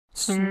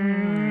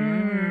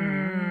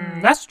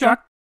SNESdrunk.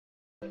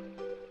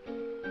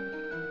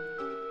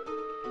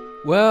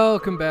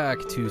 Welcome back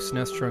to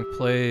SNESdrunk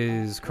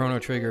Plays Chrono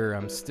Trigger.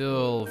 I'm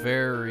still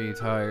very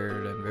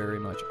tired and very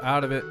much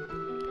out of it,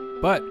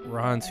 but we're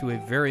on to a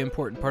very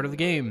important part of the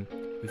game.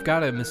 We've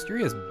got a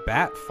mysterious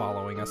bat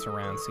following us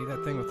around. See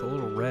that thing with the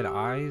little red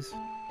eyes?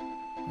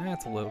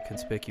 That's a little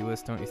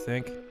conspicuous, don't you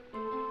think?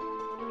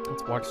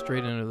 Let's walk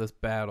straight into this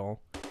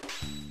battle.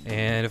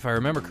 And if I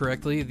remember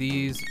correctly,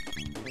 these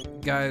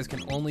guys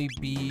can only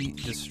be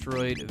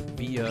destroyed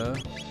via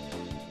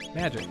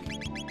magic.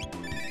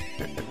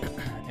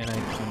 And I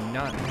do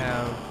not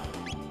have...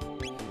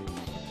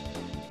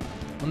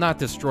 Well, not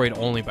destroyed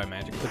only by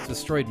magic, but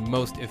destroyed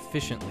most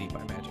efficiently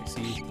by magic.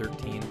 See,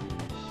 13.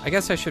 I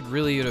guess I should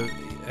really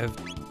have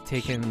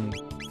taken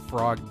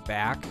Frog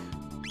back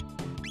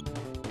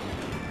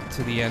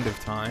to the end of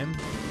time.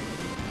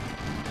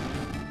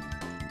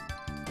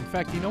 In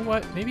fact, you know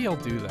what? Maybe I'll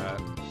do that.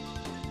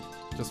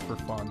 Just for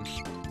fun.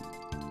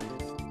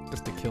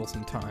 Just to kill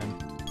some time.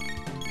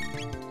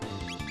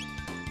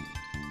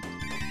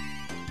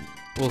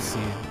 We'll see.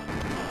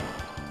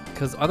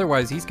 Because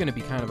otherwise he's going to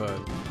be kind of a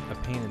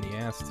pain in the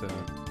ass to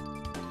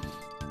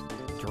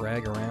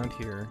drag around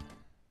here.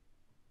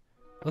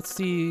 Let's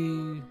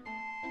see...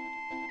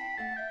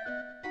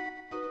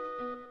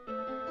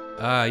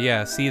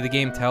 yeah, see, the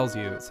game tells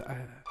you. It's,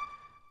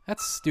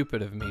 that's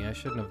stupid of me. I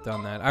shouldn't have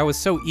done that. I was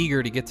so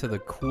eager to get to the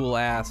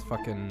cool-ass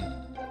fucking...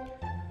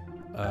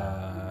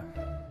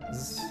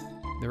 is this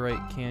the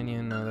right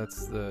canyon? No,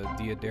 that's the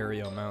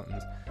Diodario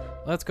Mountains.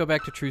 Let's go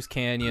back to Truce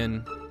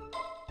Canyon.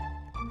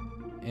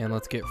 And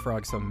let's get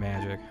Frog some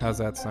magic. How's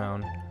that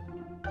sound?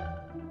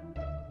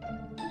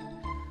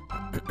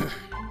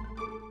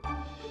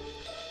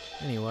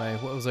 Anyway,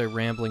 what was I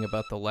rambling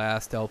about the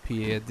last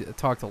LP? I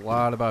talked a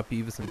lot about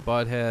Beavis and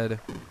Butthead.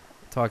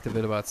 Talked a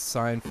bit about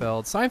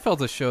Seinfeld.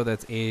 Seinfeld's a show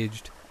that's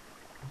aged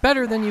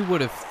better than you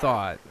would have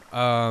thought.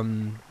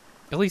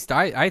 At least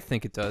I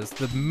think it does.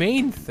 The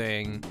main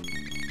thing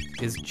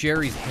is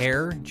Jerry's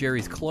hair,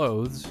 Jerry's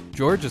clothes,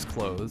 George's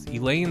clothes,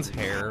 Elaine's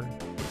hair.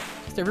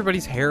 Just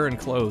everybody's hair and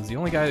clothes. The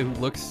only guy who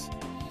looks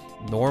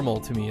normal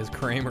to me is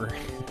Kramer.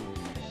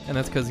 And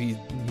that's because he's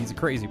a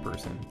crazy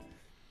person.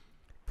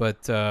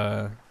 But,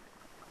 yeah,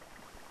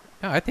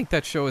 I think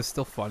that show is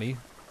still funny.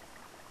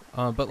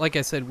 But like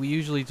I said, we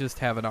usually just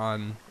have it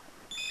on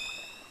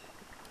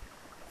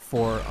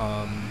for,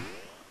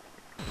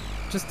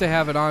 just to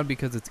have it on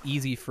because it's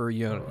easy for,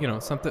 you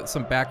know, some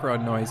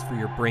background noise for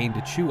your brain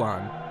to chew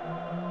on.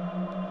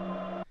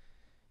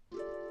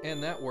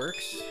 And that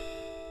works.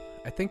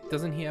 I think,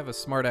 doesn't he have a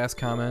smart-ass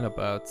comment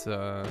about,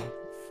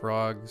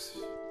 frogness?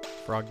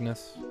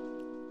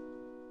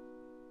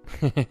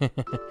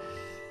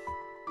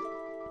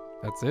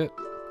 That's it.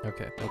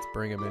 Okay, let's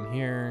bring him in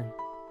here.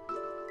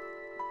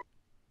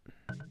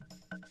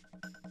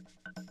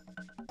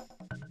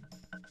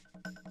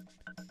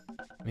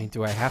 I mean,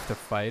 do I have to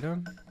fight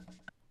him?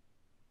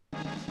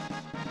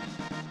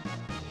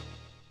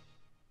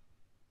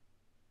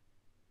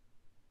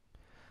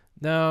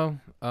 No.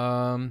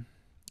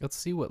 Let's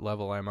see what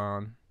level I'm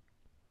on.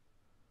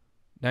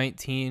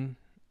 19.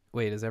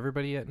 Wait, is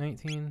everybody at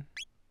 19?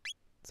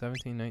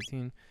 17,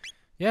 19?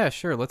 Yeah,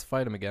 sure, let's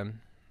fight him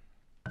again.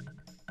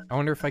 I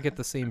wonder if I get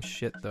the same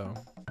shit, though.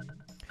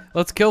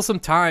 Let's kill some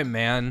time,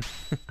 man.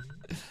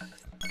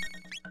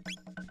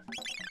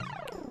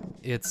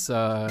 It's,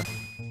 I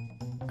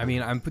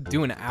mean, I'm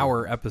doing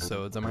hour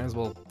episodes. I might as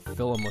well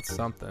fill them with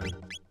something.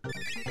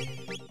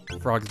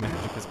 Frog's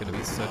magic is gonna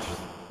be so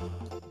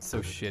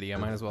shitty. I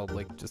might as well,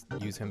 like, just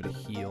use him to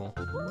heal.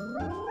 But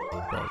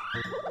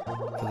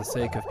for the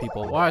sake of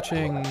people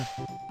watching,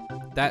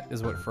 that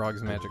is what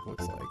Frog's magic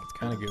looks like. It's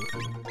kind of goofy.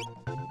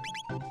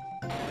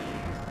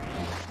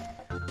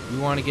 We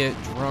want to get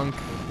drunk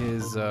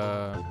his,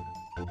 alright,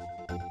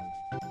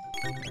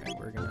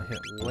 we're gonna hit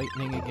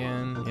lightning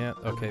again. Yeah,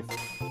 okay.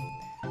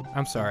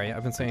 I'm sorry,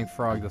 I've been saying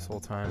frog this whole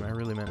time. I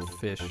really meant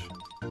fish.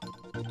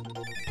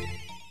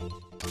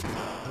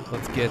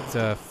 Let's get,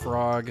 fish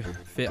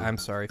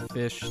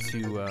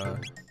to,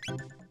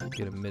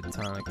 get a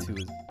mid-tonic to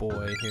his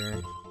boy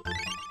here.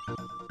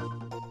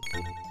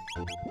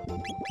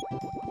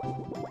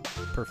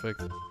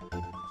 Perfect.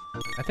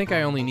 I think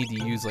I only need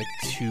to use like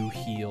 2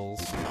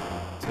 heals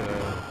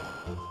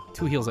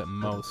at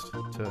most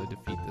to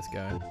defeat this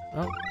guy.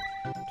 Oh,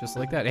 just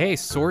like that. Hey,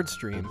 sword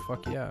stream.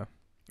 Fuck yeah.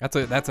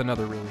 That's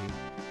another really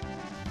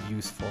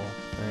useful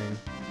thing.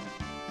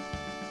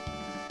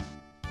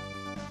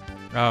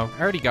 Oh,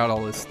 I already got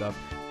all this stuff,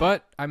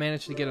 but I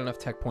managed to get enough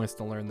tech points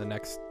to learn the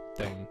next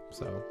thing,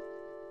 so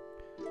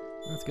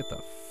let's get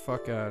the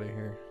fuck out of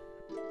here.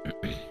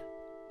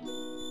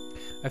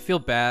 I feel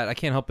bad. I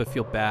can't help but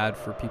feel bad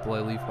for people I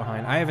leave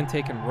behind. I haven't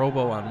taken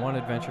Robo on one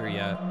adventure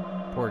yet.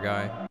 Poor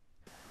guy.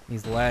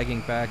 He's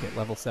lagging back at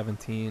level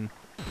 17.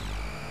 I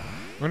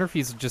wonder if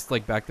he's just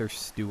like back there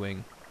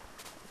stewing.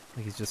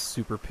 Like he's just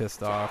super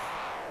pissed off.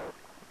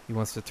 He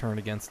wants to turn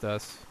against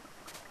us.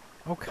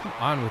 Oh, come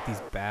on with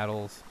these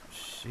battles.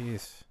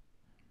 Jeez.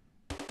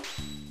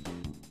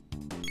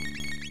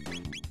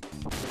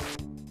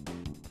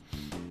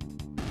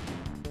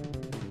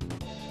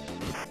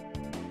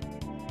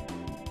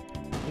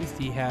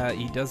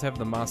 he does have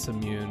the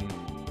Masamune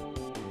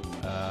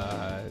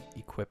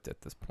equipped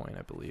at this point,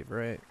 I believe,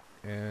 right?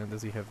 And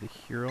does he have the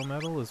hero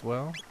medal as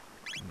well?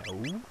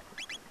 No.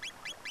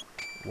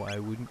 Why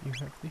wouldn't you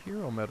have the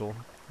hero medal?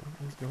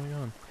 What is going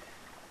on?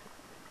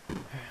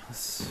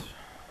 Let's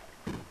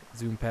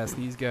zoom past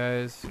these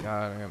guys.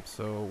 God, I'm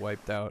so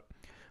wiped out.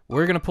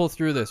 We're gonna pull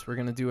through this. We're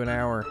gonna do an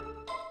hour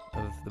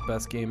of the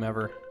best game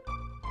ever.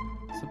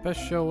 It's the best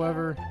show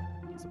ever.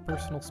 It's a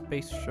personal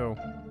space show.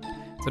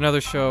 It's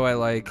another show I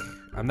like.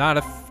 I'm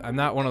not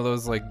one of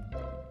those like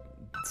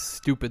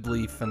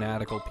stupidly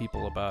fanatical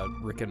people about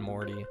Rick and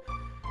Morty,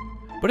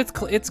 but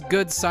it's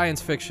good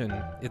science fiction.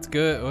 It's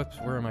good. Whoops,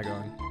 where am I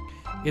going?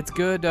 It's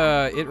good.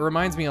 It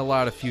reminds me a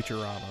lot of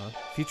Futurama.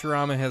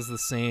 Futurama has the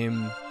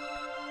same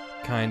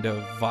kind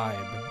of vibe,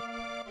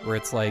 where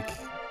it's like,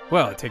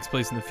 well, it takes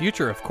place in the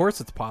future. Of course,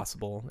 it's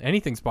possible.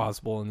 Anything's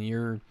possible in the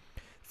year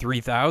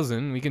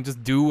 3000. We can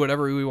just do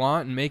whatever we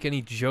want and make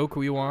any joke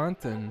we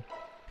want. And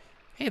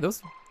hey,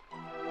 those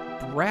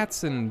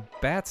rats and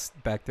bats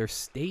back there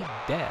stayed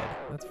dead.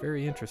 That's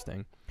very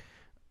interesting.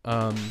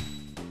 No,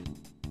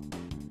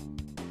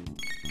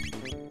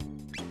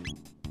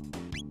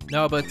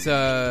 but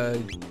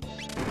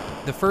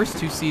the first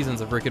 2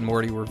 seasons of Rick and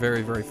Morty were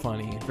very, very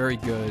funny, very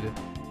good,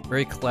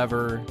 very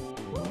clever,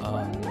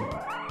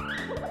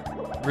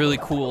 really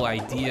cool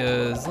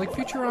ideas. Like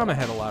Futurama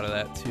had a lot of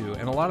that too,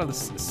 and a lot of the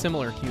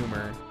similar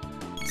humor.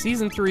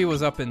 Season 3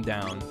 was up and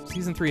down.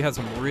 Season 3 had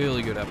some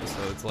really good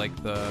episodes, like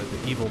the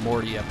Evil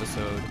Morty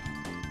episode,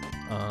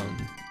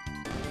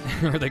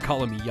 where they call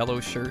them yellow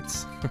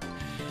shirts.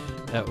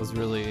 that was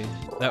really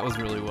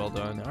well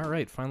done. All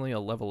right, finally a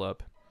level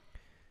up.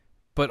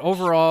 But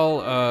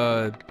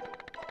overall,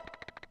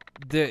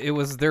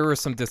 there were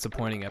some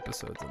disappointing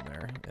episodes in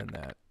there, and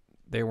that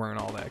they weren't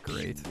all that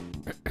great.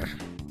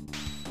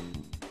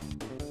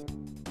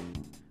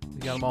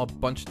 We got them all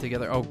bunched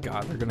together. Oh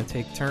god, they're gonna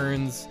take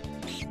turns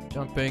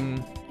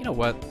jumping. You know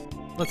what?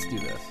 Let's do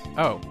this.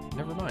 Oh,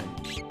 never mind.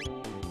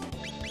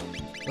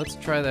 Let's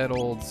try that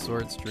old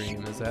sword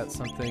stream. Is that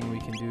something we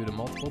can do to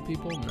multiple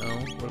people? No.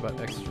 What about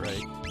X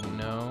strike?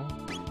 No.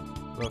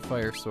 What about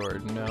fire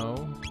sword?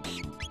 No.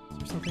 Is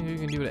there something you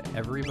can do to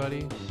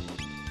everybody?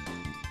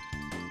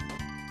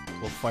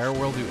 Will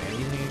Firewhirl do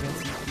anything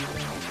against these people?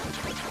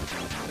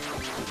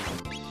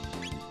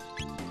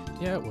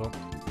 Yeah, it will.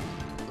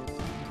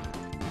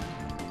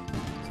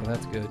 So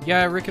that's good.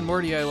 Yeah, Rick and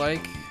Morty I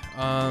like.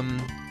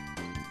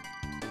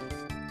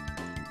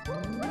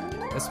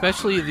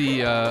 Especially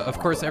the, of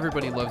course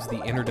everybody loves the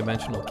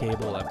interdimensional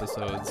cable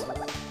episodes.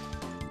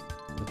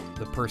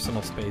 The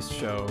personal space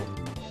show.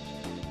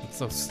 It's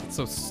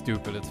so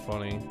stupid, it's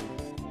funny.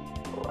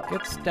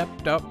 Get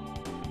stepped up.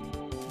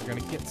 We're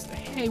gonna get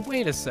hey,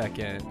 wait a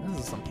second. This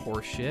is some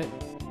horse shit.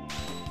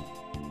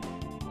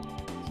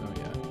 So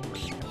yeah, we're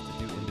gonna have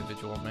to do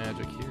individual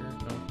magic here.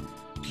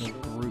 No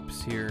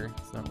groups here.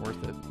 It's not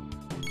worth it.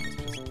 Let's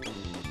just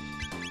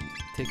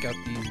take out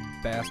these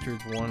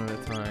bastards one at a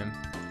time.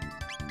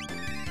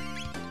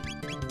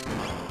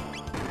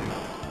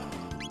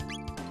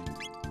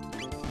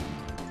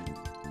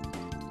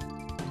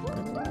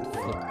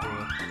 Flip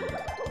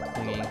the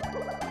thingy,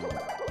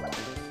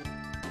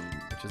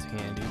 which is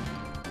handy.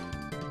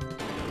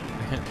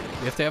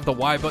 You have to have the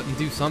Y button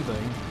do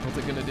something. What's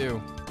it gonna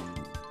do?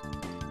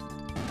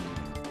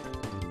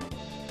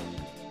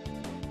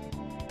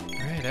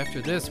 Alright,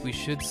 after this, we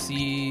should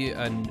see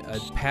a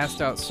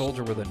passed out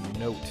soldier with a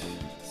note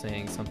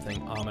saying something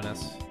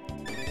ominous.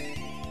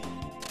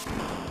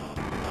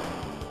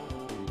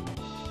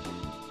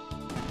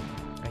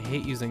 I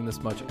hate using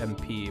this much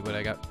MP, but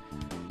I got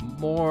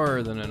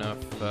more than enough,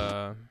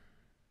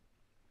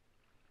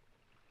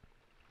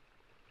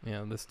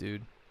 yeah, this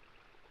dude.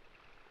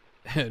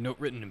 Note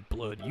written in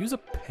blood. Use a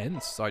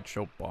pen,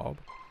 Sideshow Bob.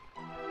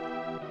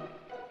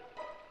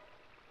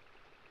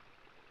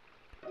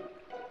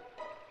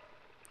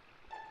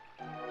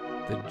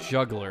 The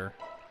juggler.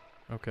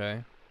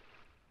 Okay.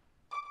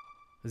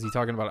 Is he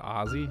talking about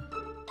Ozzy?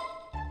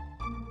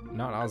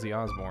 Not Ozzy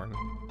Osbourne.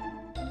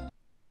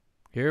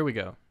 Here we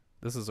go.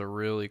 This is a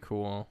really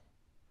cool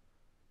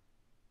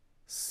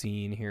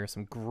scene here.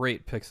 Some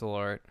great pixel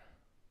art.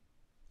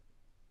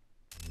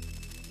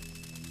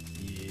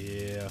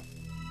 Yeah.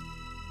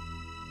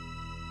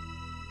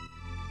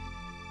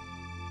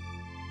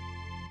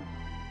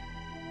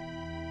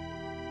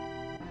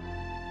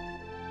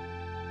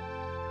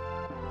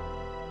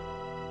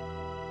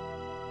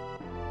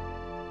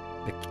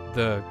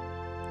 The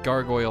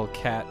gargoyle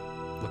cat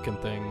looking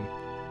thing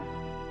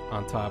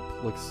on top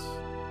looks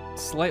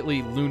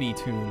slightly Looney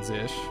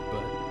Tunes-ish,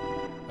 but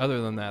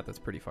other than that, that's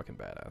pretty fucking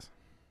badass.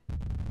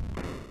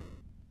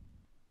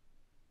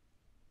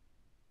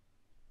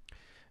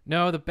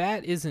 No, the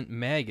bat isn't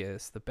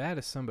Magus. The bat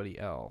is somebody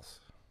else.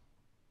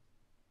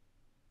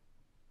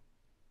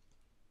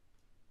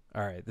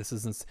 All right, this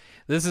is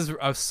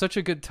such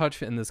a good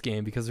touch in this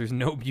game because there's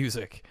no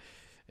music,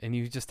 and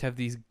you just have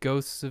these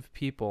ghosts of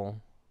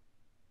people.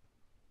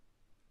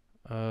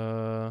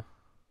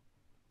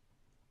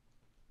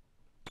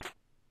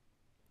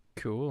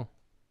 Cool.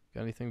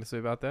 Got anything to say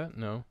about that?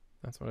 No.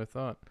 That's what I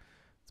thought.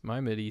 It's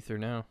my mid-ether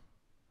now.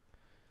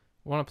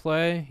 Want to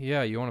play?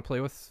 Yeah, you want to play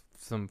with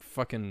some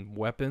fucking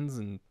weapons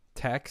and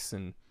techs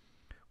and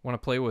want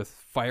to play with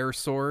Fire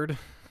Sword?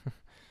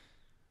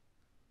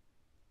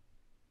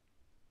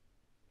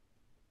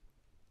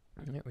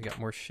 Yeah, we got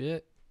more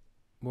shit.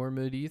 More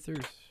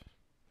mid-ethers.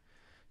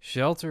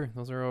 Shelter.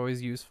 Those are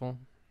always useful.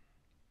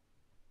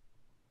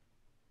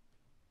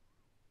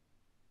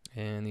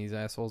 And these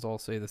assholes all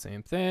say the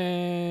same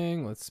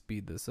thing. Let's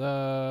speed this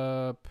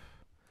up.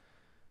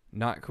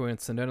 Not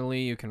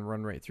coincidentally, you can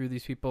run right through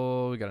these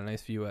people. We got a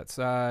nice view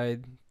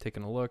outside.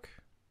 Taking a look.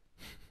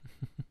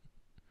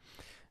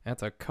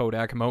 That's a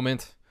Kodak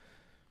moment.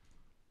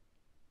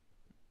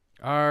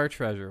 Our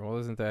treasure. Well,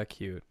 isn't that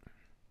cute?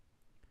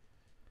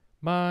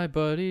 My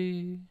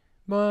buddy,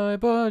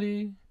 wherever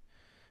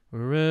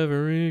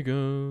he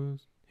goes,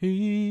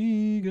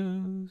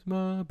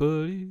 my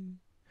buddy.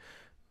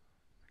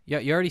 Yeah,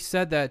 you already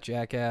said that,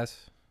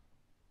 jackass.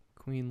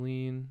 Queen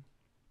Lean.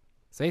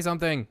 Say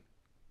something.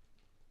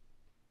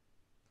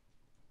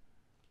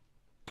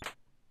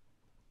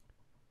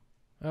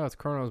 Oh, it's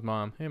Chrono's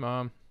mom. Hey,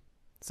 Mom.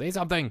 Say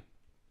something.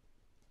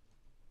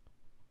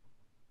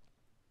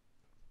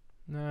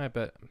 No, I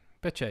bet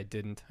you I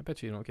didn't. I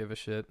bet you don't give a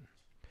shit.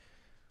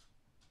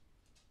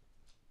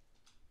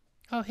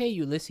 Oh, hey,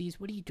 Ulysses.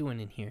 What are you doing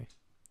in here?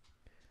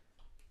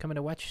 Coming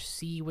to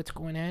see what's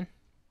going on?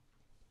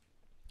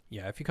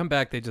 Yeah, if you come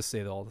back, they just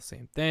say all the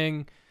same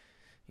thing.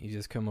 You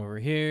just come over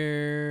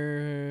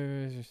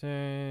here.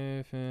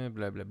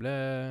 Blah, blah,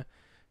 blah.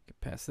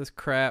 Get past this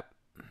crap.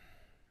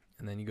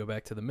 And then you go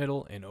back to the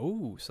middle, and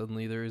oh,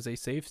 suddenly there is a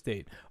save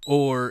state.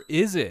 Or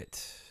is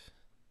it?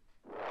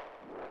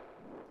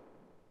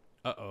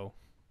 Uh-oh.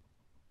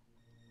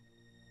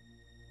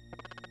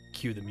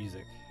 Cue the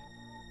music.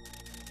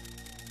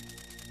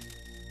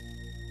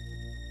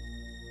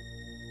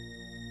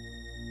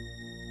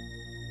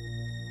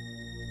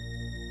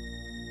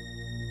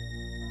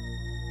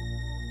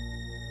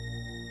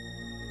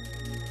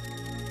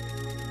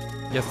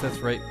 Yes, that's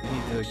right. We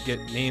need to get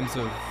names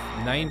of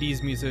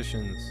 90s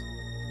musicians.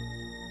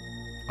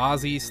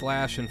 Ozzy,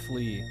 Slash, and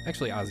Flea.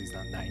 Actually, Ozzy's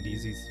not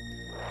 90s. He's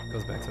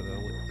goes back to the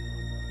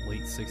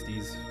late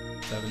 60s,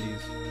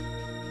 70s.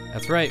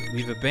 That's right.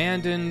 We've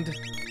abandoned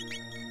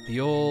the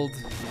old...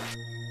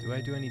 Do I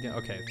do anything?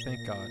 Okay,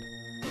 thank God.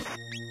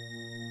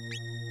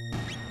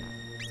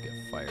 Let's get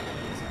fired by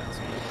this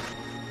asshole.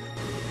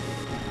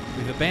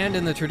 We've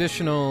abandoned the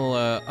traditional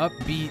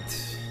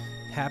upbeat,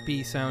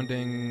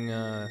 happy-sounding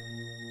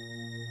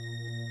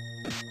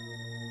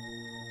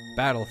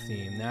battle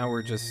theme. Now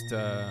we're just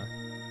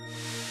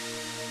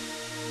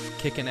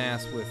kicking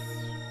ass with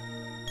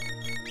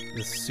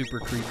this super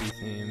creepy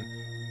theme.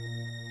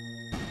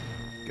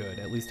 Good.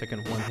 At least I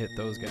can one-hit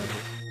those guys.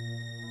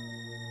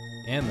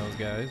 And those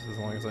guys, as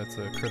long as that's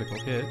a critical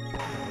hit.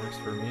 That works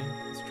for me.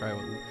 Let's try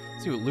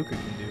see what Luca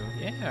can do.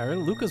 Yeah,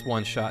 Luca's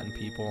one-shotting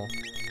people.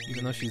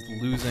 Even though she's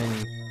losing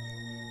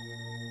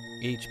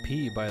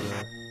HP by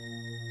the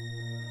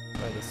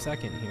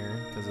second here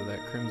because of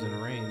that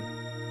Crimson Rain.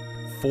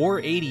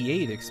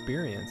 488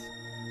 experience.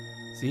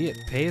 See,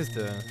 it pays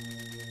to...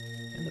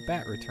 And the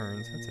bat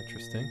returns. That's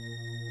interesting.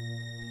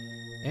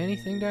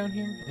 Anything down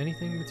here?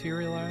 Anything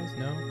materialize?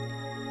 No?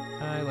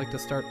 I like to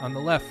start on the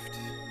left.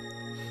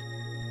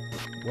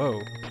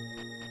 Whoa.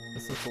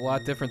 This looks a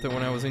lot different than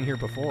when I was in here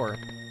before.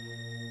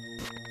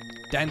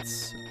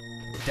 Dance.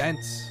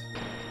 Dance.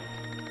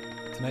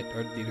 Tonight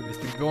our theater is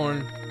to be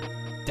going.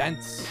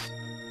 Dance.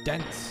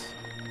 Dance.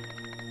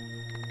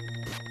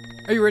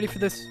 Are you ready for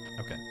this?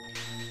 Okay.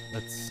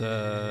 Let's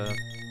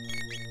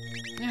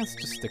let's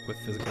just stick with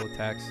physical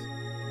attacks.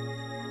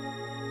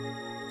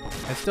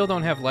 I still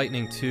don't have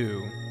Lightning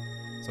 2,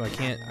 so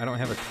I don't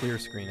have a clear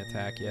screen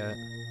attack yet.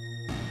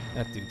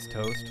 That dude's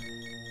toast.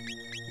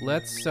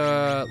 Let's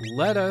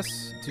let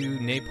us do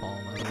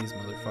napalm on these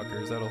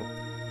motherfuckers. That'll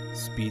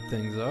speed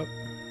things up.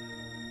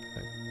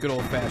 A good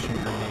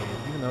old-fashioned grenade,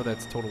 even though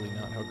that's totally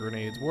not how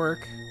grenades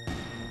work.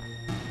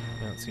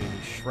 I don't see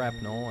any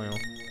shrapnel. I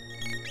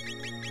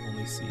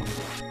only see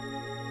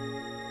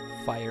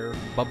fire,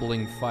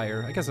 bubbling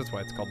fire. I guess that's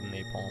why it's called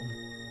napalm.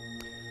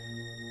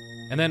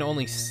 And then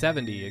only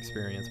 70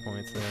 experience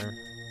points there.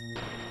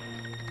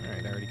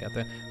 Alright, I already got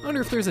that. I wonder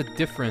if there's a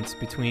difference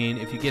between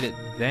if you get it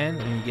then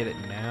and you get it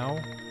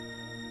now.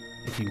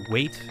 If you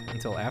wait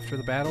until after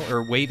the battle,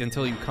 or wait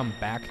until you come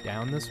back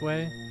down this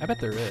way. I bet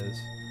there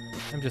is.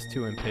 I'm just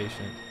too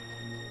impatient.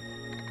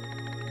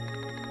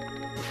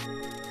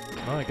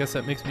 Well, I guess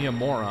that makes me a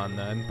moron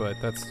then, but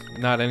that's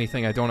not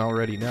anything I don't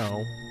already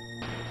know.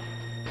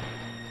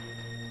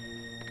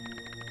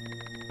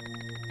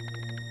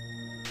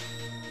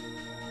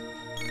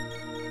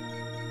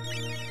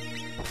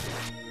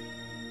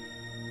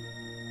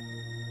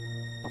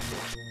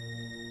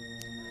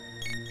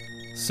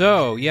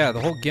 So, yeah,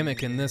 the whole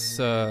gimmick in this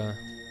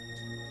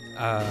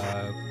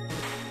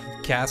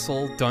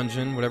castle,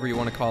 dungeon, whatever you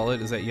want to call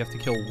it, is that you have to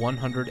kill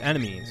 100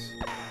 enemies.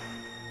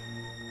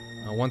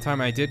 One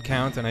time I did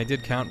count, and I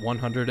did count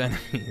 100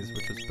 enemies,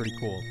 which was pretty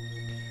cool.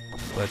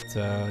 But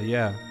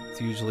yeah,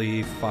 it's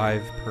usually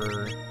 5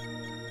 per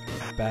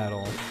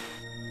battle.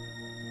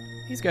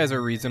 These guys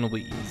are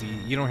reasonably easy.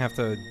 You don't have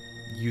to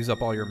use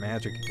up all your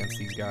magic against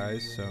these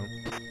guys, so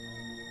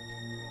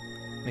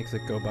makes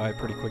it go by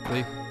pretty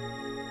quickly.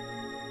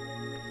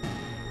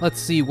 Let's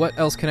see, what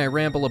else can I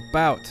ramble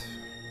about?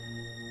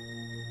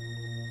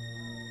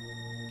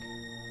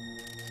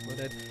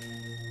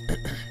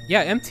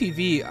 Yeah,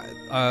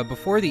 MTV,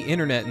 before the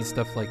internet and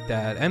stuff like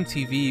that,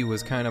 MTV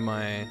was kind of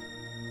my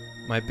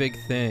big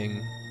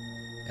thing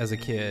as a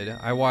kid.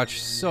 I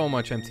watched so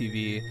much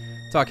MTV.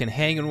 Talking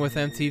Hanging with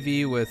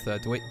MTV with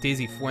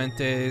Daisy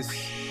Fuentes.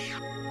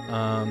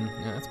 Yeah,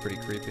 that's pretty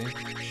creepy.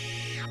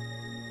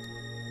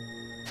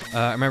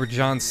 I remember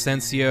John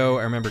Sensio.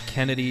 I remember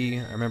Kennedy.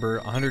 I remember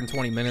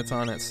 120 Minutes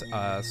on it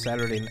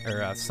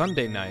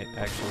Sunday night,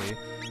 actually,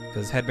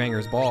 because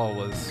Headbangers Ball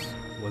was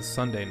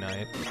Sunday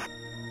night.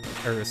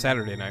 Or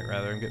Saturday night,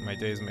 rather. I'm getting my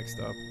days mixed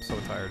up. I'm so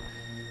tired.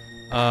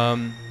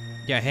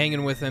 Yeah,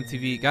 Hanging with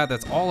MTV. God,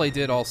 that's all I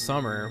did all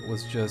summer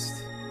was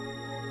just...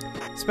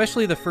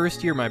 Especially the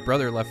first year my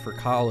brother left for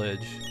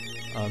college.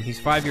 He's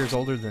 5 years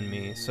older than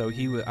me, so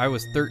I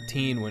was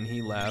 13 when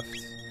he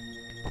left.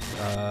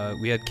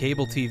 We had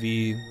cable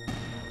TV.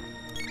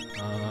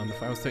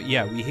 If I was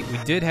yeah, we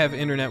did have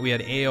internet. We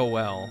had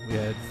AOL. We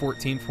had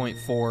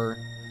 14.4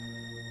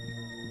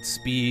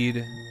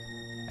 speed.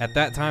 At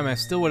that time, I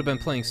still would have been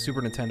playing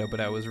Super Nintendo, but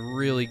I was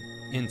really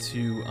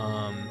into,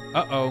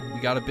 uh-oh, we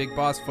got a big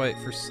boss fight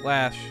for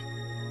Slash.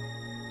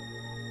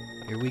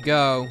 Here we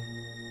go.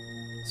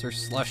 Sir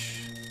Slush.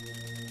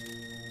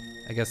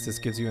 I guess this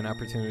gives you an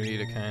opportunity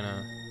to kind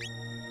of...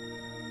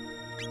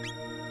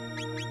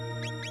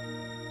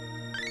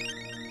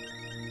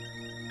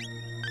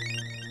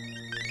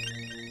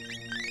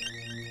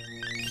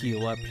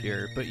 heal up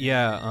here. But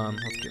yeah,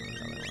 let's give it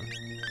another one.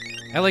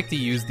 I like to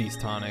use these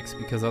tonics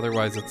because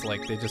otherwise it's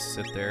like they just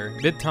sit there.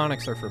 Mid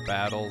tonics are for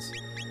battles.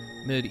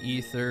 Mid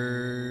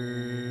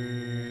ether.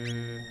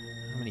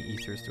 How many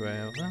ethers do I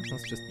have? Well,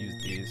 let's just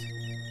use these.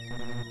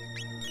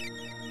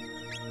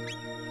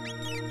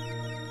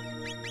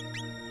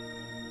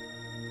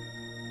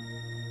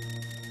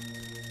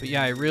 But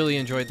yeah, I really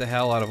enjoyed the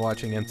hell out of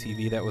watching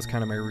MTV. That was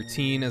kind of my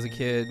routine as a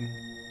kid.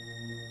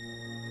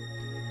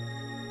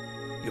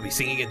 You'll be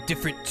singing a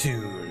different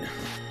tune.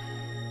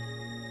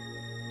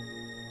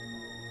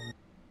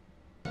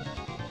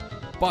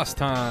 Boss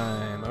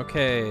time.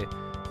 Okay,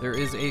 there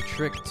is a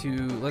trick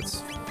to...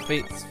 Let's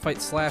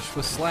fight Slash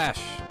with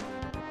Slash.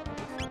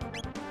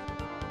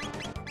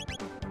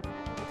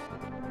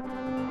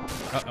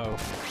 Uh-oh.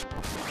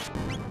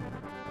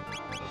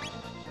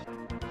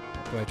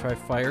 Do I try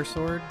Fire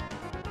Sword?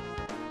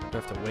 Do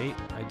I have to wait?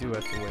 I do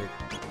have to wait.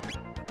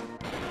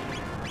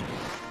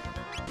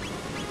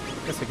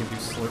 I guess I can do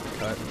Slurp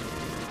Cut.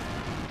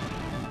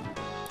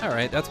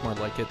 Alright, that's more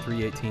like it.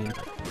 318.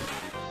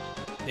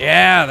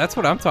 Yeah, that's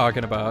what I'm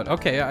talking about.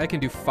 Okay, I can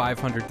do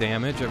 500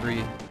 damage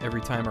every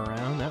time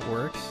around. That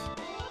works.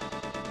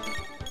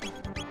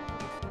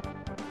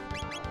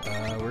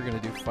 We're gonna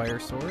do Fire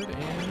Sword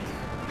and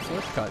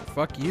Slurp Cut.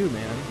 Fuck you,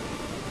 man.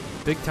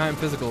 Big time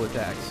physical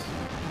attacks.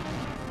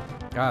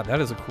 God, that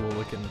is a cool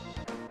looking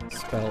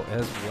spell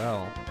as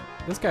well.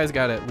 This guy's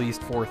got at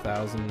least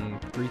 4,000,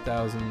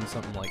 3,000,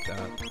 something like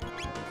that.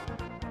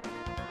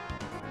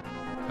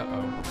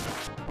 Uh-oh.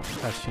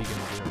 How's she gonna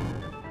do?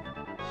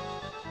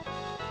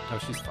 Oh,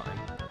 she's fine.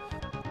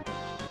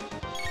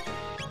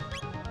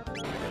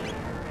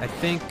 I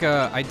think,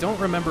 I don't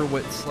remember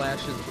what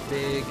Slash's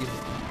big,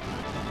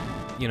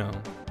 you know,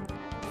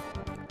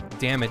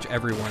 damage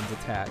everyone's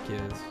attack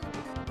is.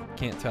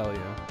 Can't tell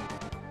you.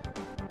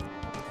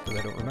 Because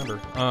I don't remember.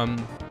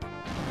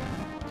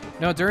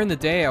 No, during the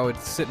day I would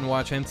sit and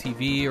watch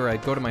MTV, or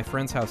I'd go to my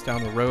friend's house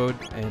down the road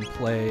and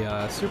play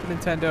Super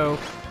Nintendo.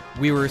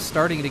 We were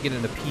starting to get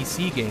into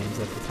PC games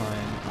at the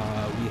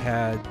time. We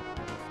had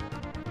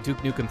Duke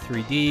Nukem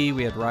 3D,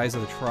 we had Rise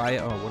of the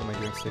Triad. Oh, what am I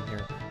doing sitting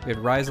here? We had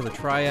Rise of the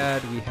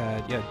Triad, we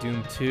had, yeah,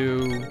 Doom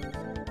 2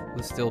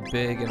 was still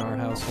big in our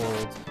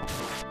household.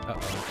 Uh-oh,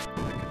 that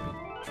could be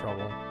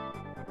trouble.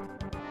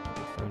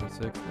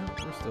 76, no,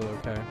 we're still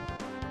okay.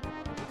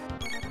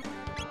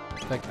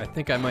 In fact, I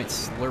think I might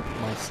slurp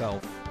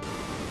myself.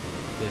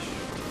 Fish.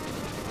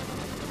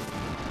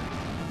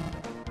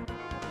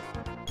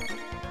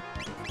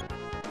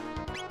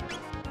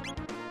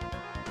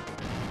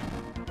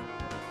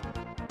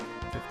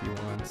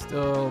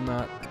 Still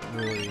not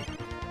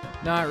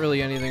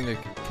really anything to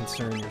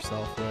concern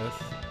yourself with.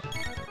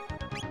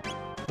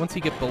 Once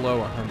you get below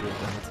 100,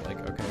 then it's like,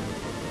 okay.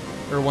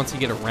 Or once you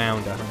get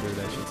around 100,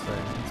 I should say.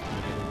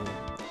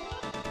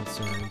 That's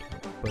when you get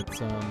a little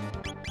concerned.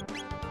 But,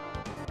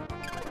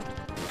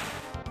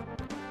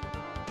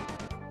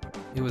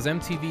 it was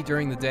MTV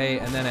during the day,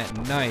 and then at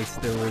night,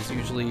 there was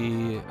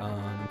usually,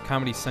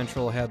 Comedy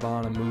Central had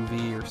on a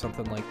movie or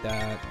something like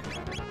that. Yeah,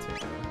 I'm gonna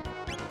take a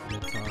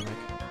mid-tonic.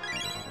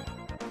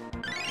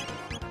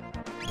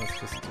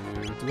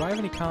 Do I have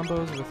any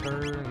combos with her?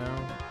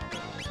 No.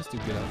 Let's just do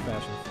good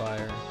old-fashioned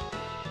fire.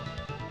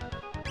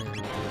 And we'll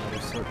do another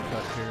Slurp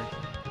Cut here.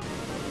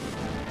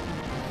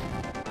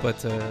 But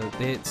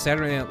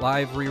Saturday Night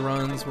Live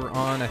reruns were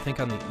on, I think,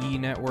 on the E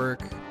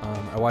network.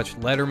 I watched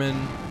Letterman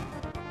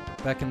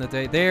back in the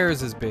day. There's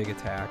his big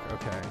attack.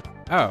 Okay.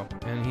 Oh,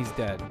 and he's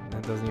dead.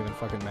 That doesn't even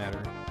fucking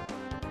matter.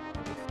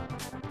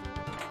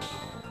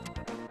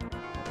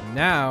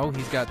 Now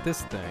he's got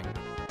this thing.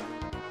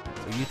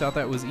 So you thought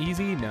that was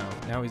easy? No.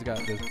 Now he's got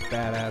this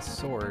badass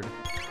sword.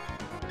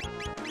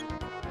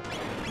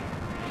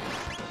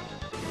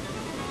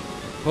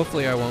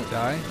 Hopefully I won't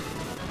die.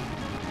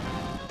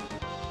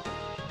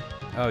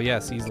 Oh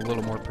yes, he's a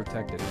little more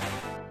protected now.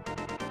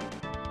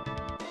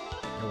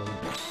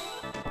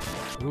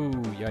 Ooh,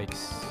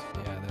 yikes.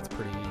 Yeah, that's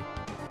pretty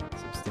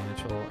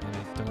substantial, and I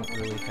don't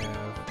really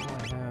have... Oh,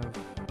 I have...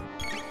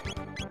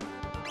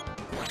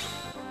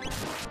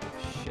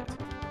 Shit.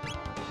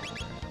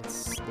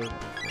 Let's slurp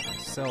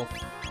myself.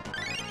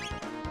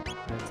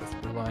 Let's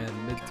rely on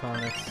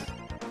mid-tonics.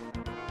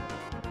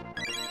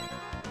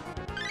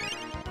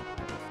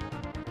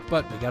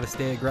 But we gotta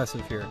stay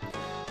aggressive here.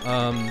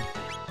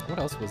 What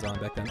else was on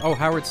back then? Oh,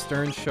 Howard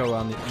Stern's show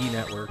on the E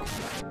network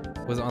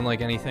was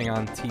unlike anything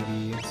on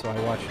TV, so I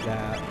watched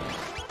that.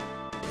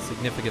 A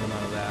significant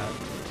amount of that.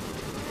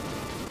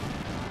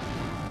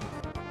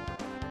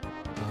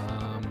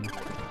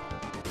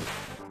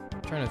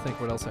 I'm trying to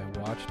think what else I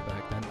watched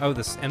back then. Oh,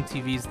 this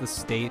MTV's The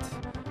State,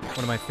 one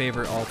of my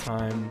favorite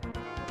all-time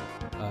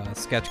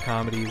sketch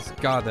comedies.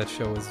 God, that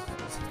show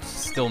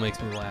still makes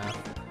me laugh.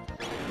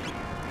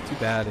 Too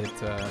bad it.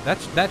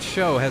 That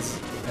show has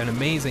an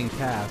amazing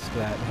cast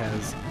that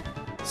has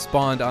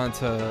spawned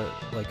onto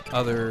like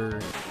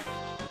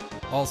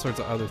all sorts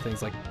of other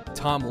things. Like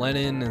Tom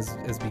Lennon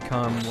has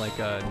become like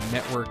a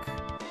network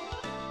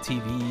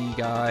TV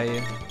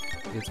guy.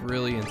 It's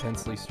really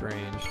intensely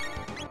strange.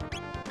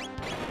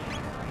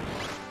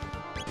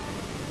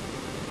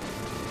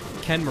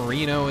 Ken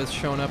Marino has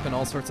shown up in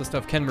all sorts of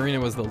stuff. Ken Marino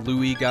was the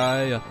Louis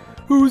guy.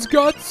 Who's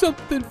got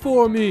something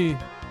for me?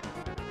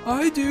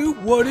 I do.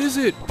 What is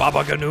it?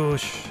 Baba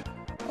Ganoush.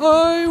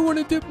 I want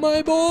to dip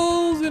my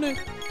balls in it.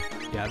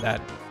 Yeah,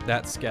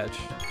 that sketch.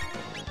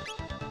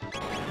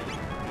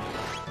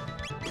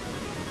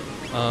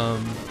 Yeah,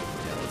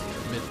 let's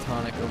get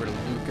mid-tonic over to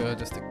Luca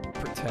just to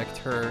protect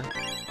her.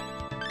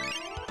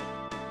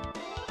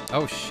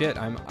 Oh shit,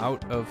 I'm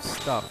out of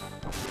stuff.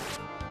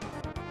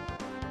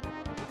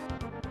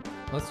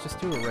 Let's just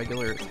do a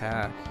regular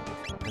attack,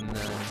 and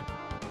then...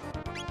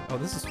 Oh,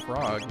 this is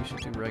Frog. We should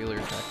do regular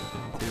attack with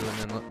him too, and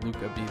then let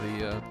Luca be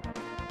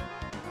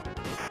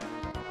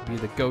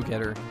the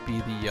go-getter, be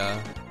the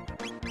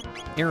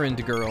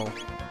errand girl.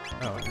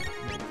 Oh.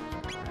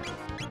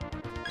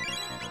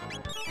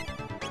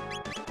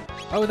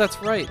 Oh,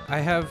 that's right. I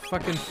have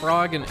fucking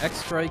Frog and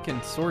X-Strike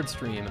and Sword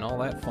Stream and all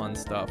that fun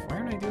stuff. Why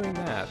aren't I doing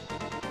that?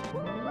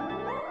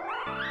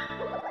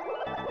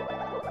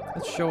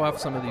 Let's show off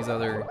some of these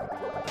other...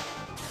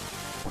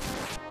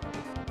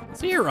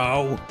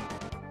 Zero!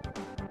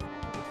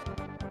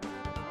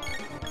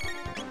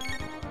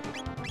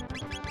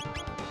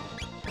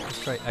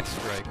 Let's try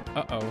X-Strike.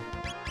 Uh-oh.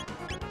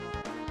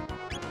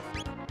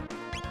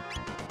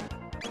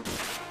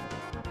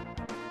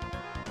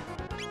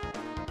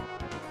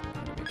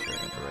 Make sure I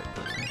have the right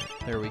person.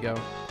 There we go.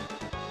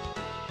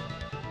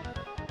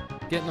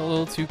 Getting a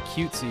little too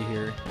cutesy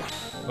here.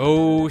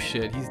 Oh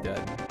shit, he's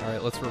dead.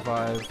 Alright, let's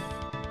revive.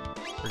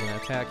 We're gonna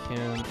attack him,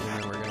 and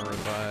then we're gonna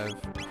revive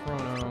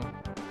Chrono.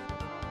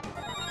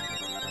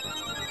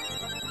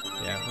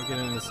 Yeah, we're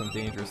getting into some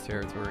dangerous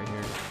territory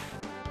here.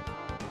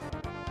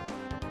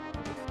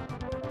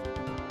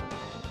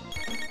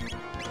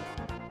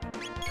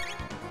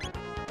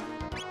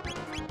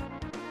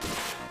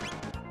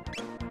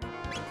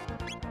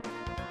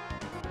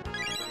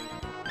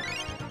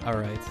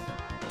 Alright.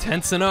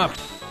 Tensen up!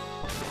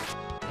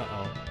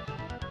 Uh-oh.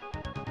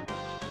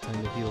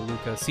 Time to heal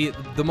Luca. See,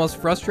 the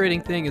most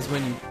frustrating thing is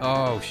when you...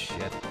 Oh,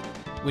 shit.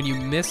 When you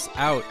miss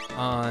out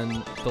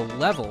on the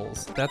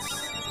levels, that's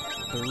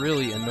the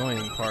really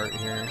annoying part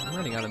here. I'm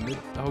running out of mid...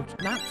 Oh,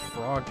 not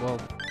Frog. Well,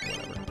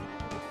 whatever.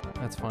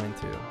 That's fine,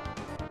 too.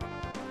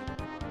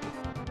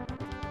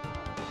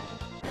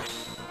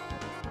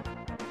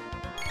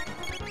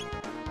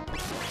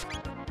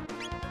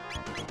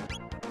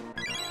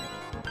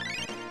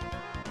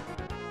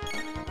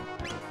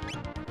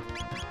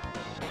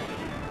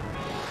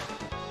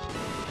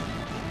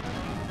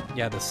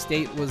 Yeah, the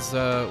state was,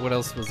 what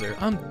else was there?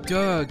 I'm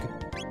Doug!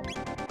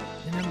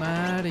 And I'm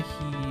out of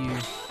here.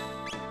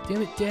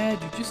 Damn it, Dad,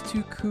 you're just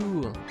too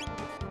cool.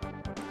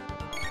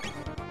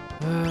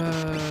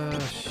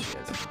 Shit.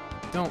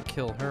 Don't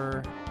kill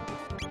her.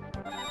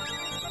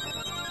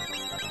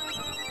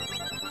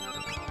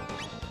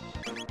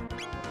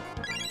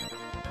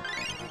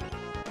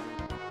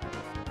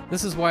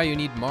 This is why you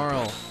need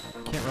Marl.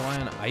 You can't rely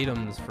on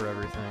items for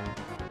everything.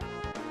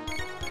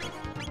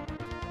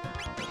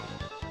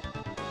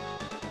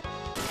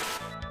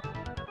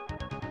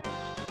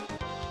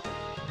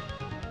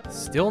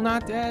 Still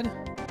not dead?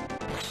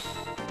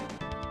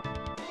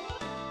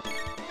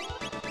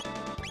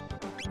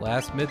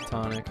 Last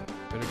mid-tonic.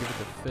 Better give it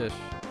to Fish.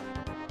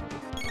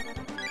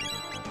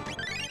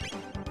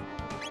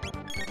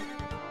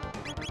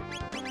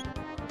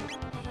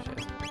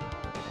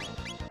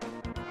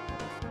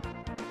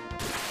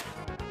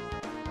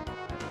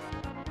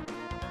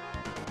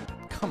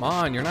 come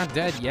on, you're not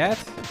dead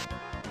yet?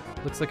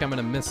 Looks like I'm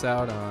gonna miss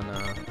out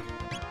on,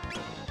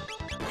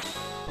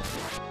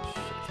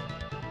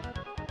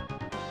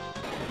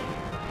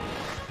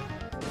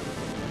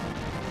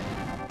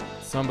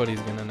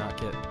 somebody's gonna not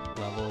get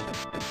leveled.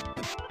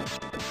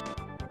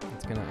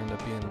 It's gonna end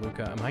up being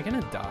Luca. Am I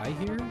gonna die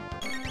here?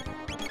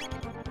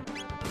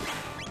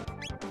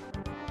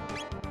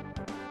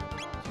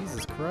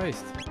 Jesus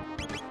Christ.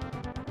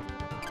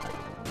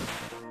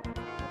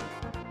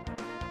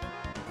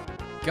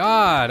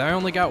 God, I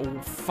only got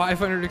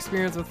 500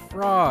 experience with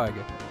Frog.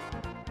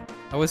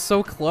 I was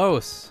so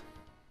close.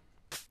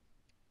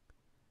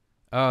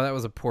 Oh, that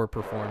was a poor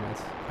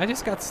performance. I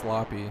just got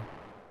sloppy.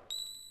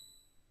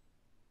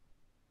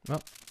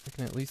 Well, I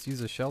can at least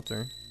use a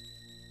shelter.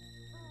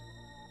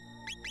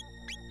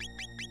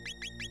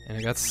 And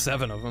I got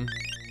 7 of them.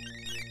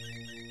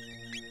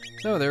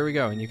 So there we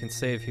go, and you can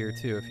save here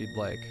too if you'd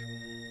like.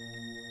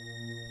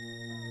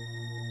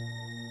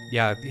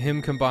 Yeah,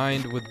 him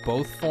combined with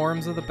both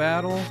forms of the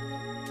battle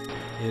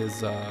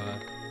is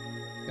got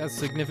a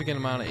significant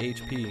amount of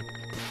HP.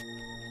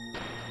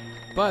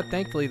 But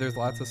thankfully there's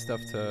lots of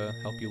stuff to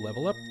help you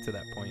level up to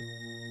that point.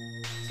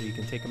 So you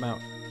can take him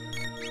out.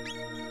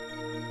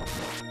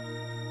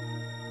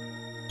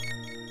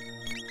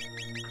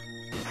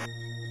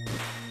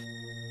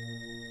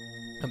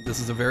 This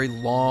is a very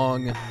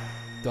long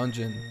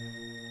dungeon.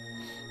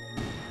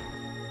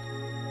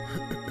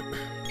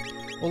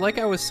 Well, like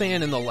I was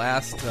saying in the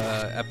last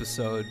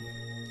episode,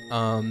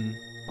 I'm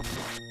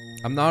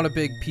not a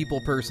big people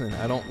person.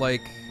 I don't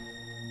like,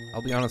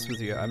 I'll be honest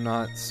with you, I'm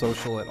not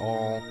social at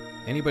all.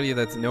 Anybody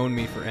that's known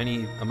me for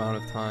any amount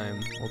of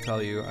time will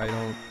tell you I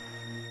don't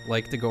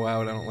like to go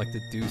out, I don't like to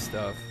do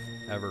stuff,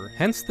 ever.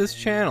 Hence this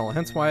channel,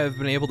 hence why I've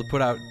been able to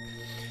put out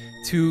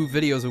 2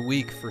 videos a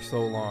week for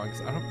so long,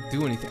 because I don't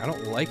do anything, I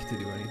don't like to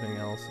do anything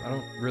else. I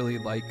don't really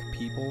like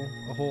people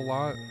a whole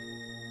lot.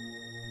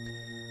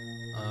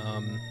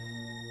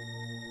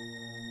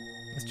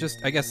 It's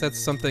just, I guess that's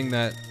something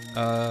that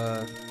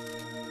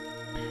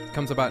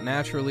comes about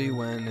naturally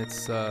when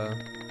it's,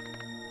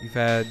 you've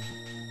had,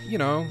 you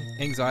know,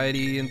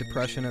 anxiety and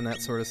depression and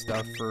that sort of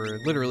stuff for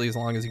literally as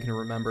long as you can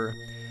remember.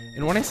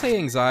 And when I say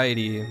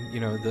anxiety, you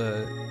know,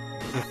 the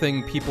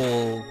thing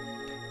people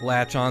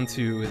latch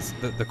onto is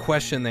the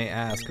question they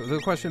ask, the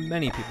question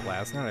many people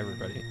ask, not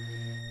everybody,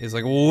 is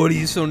like, well, what are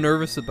you so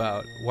nervous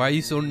about? Why are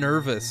you so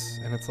nervous?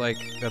 And it's like,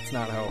 that's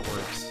not how it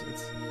works.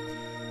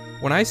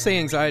 When I say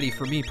anxiety,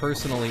 for me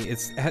personally,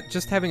 it's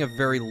just having a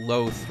very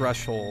low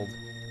threshold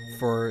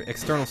for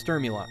external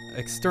stimuli.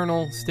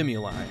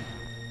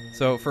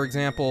 So, for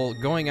example,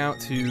 going out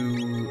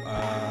to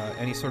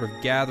any sort of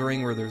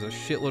gathering where there's a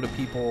shitload of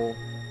people,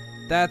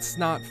 that's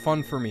not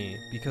fun for me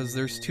because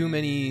there's too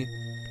many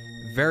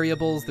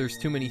variables, there's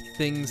too many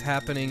things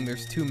happening,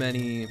 there's too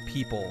many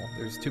people,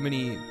 there's too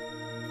many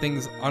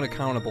things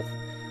unaccountable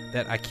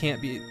that I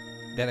can't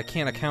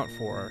account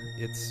for.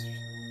 It's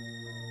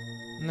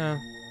no.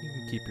 You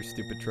can keep your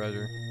stupid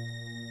treasure.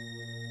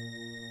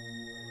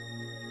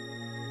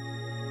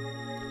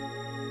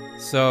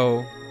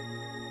 So,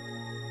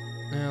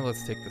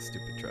 let's take the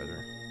stupid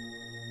treasure.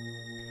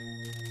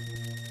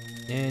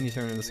 And you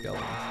turn into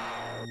skeletons.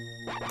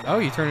 Oh,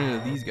 you turn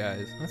into these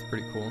guys. That's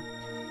pretty cool.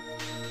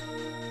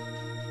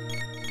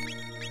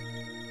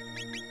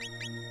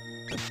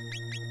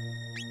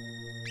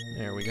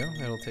 There we go.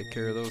 That'll take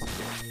care of those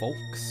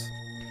folks.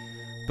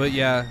 But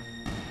yeah.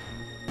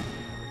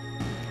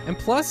 And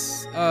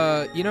plus,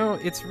 you know,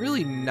 it's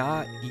really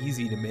not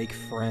easy to make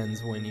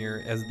friends when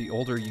as the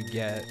older you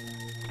get.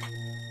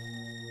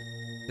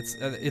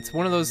 It's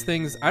one of those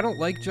things. I don't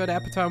like Judd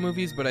Apatow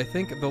movies, but I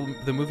think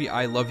the movie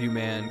I Love You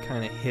Man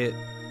kind of hit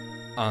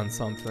on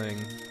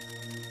something.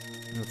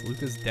 And with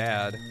Luca's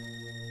dad.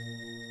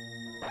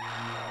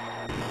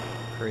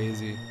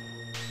 Crazy.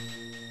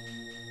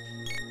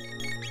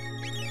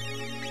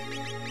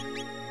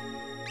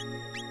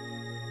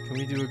 Can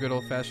we do a good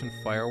old-fashioned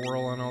fire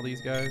whirl on all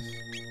these guys?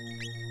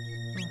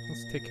 Well,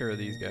 let's take care of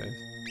these guys.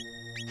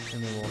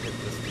 And then we'll hit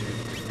this dude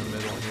in the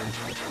middle here.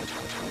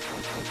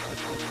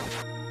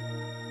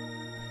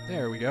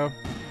 There we go.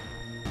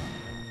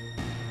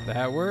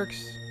 That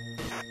works.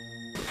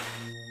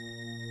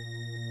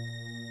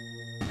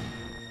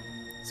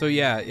 So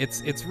yeah,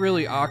 it's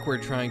really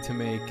awkward trying to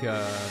make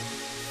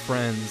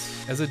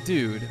friends as a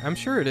dude. I'm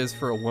sure it is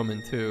for a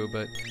woman too,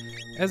 but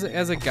as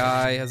a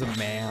guy, as a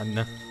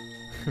man,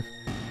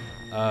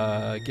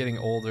 getting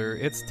older,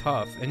 it's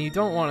tough. And you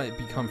don't want to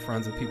become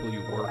friends with people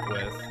you work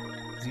with,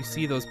 because you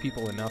see those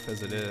people enough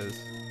as it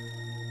is.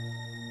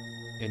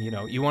 And, you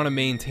know, you want to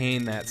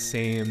maintain that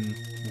same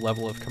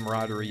level of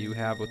camaraderie you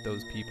have with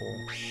those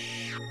people.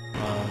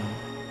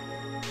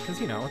 Because,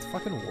 you know, it's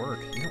fucking work.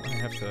 You don't want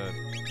to have to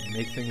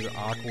make things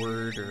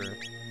awkward or...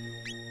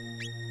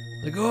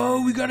 like,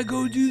 oh, we gotta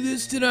go do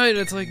this tonight. And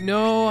it's like,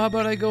 no, how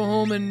about I go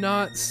home and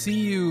not see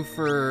you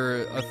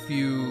for a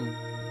few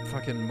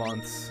fucking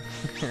months?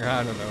 Or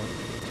I don't know.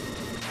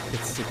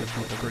 Get sick of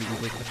people pretty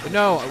easily. But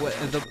no,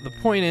 the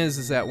point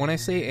is that when I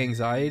say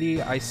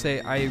anxiety,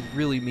 I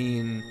really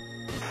mean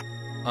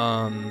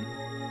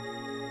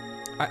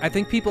I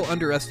think people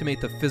underestimate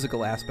the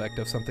physical aspect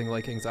of something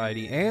like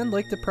anxiety and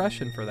like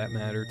depression for that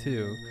matter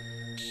too.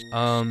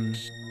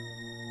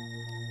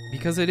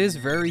 Because it is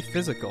very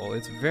physical.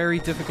 It's very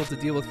difficult to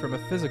deal with from a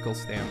physical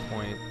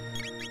standpoint.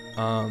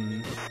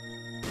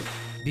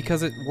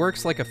 Because it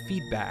works like a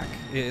feedback.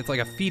 It's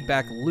like a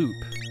feedback loop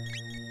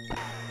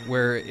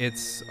where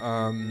it's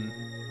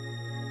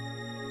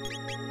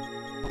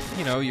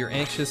you know, you're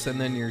anxious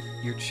and then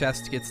your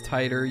chest gets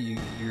tighter,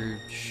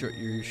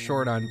 you're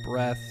short on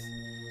breath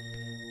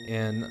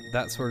and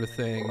that sort of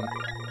thing.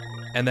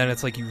 And then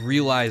it's like you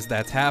realize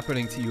that's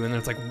happening to you and then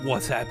it's like,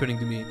 what's happening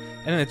to me?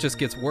 And then it just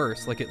gets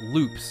worse, like it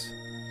loops.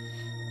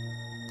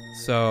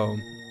 So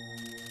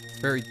it's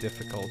very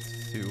difficult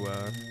to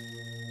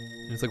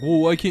and it's like, well,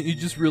 why can't you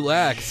just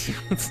relax?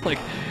 it's like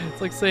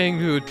saying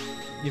to,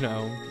 you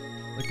know,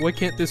 like, why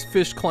can't this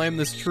fish climb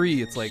this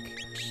tree? It's like,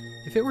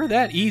 if it were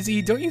that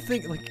easy, don't you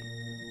think, like,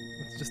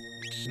 it's just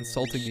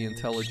insulting the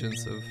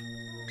intelligence of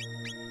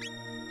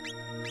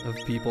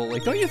people.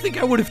 Like, don't you think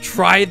I would have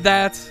tried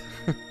that?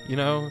 You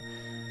know?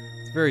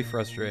 It's very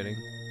frustrating.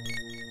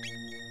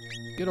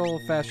 Good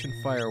old-fashioned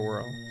fire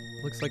whirl.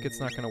 Looks like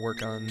it's not going to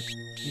work on...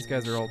 These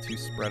guys are all too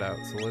spread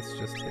out, so let's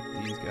just hit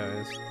these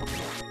guys.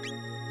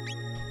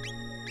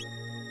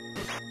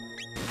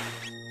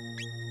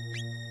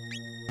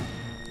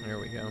 There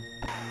we go.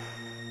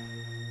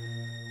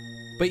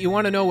 But you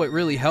want to know what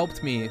really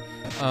helped me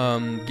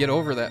get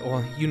over that?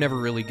 Well, you never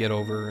really get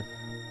over...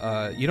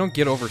 you don't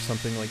get over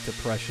something like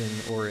depression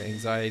or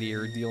anxiety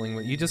or dealing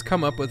with... You just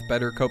come up with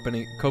better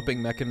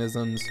coping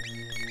mechanisms.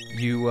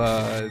 You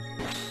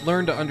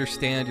learn to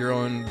understand your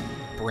own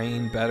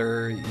brain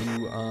better.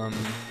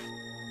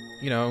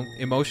 You know,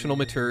 emotional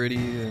maturity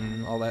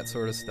and all that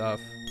sort of stuff.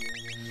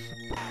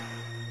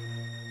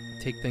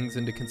 Take things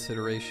into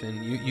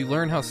consideration. You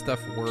learn how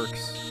stuff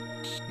works.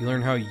 You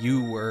learn how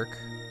you work.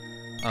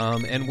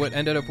 And what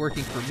ended up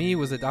working for me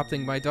was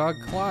adopting my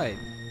dog Clyde.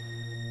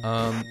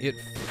 I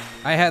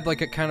had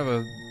like a kind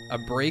of a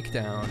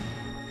breakdown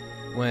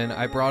when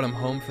I brought him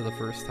home for the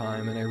first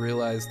time, and I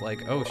realized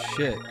like, oh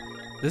shit,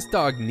 this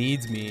dog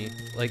needs me.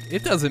 Like,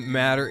 it doesn't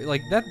matter.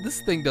 Like,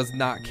 this thing does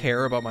not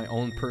care about my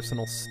own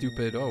personal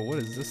stupid... Oh, what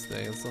is this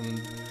thing? It's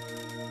some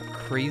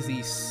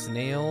crazy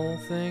snail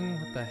thing?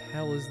 What the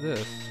hell is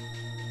this?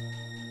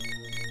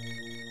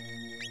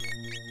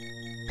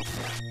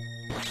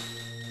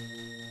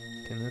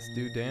 Can this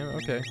do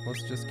damage? Okay,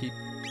 let's just keep...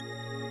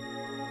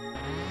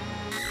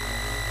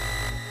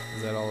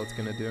 Is that all it's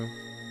gonna do?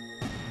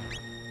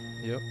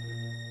 Yep.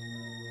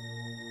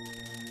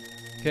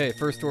 Okay,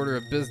 first order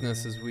of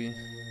business is we...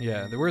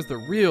 Yeah, where's the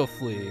real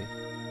flea?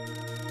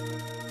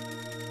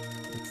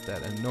 It's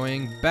that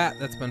annoying bat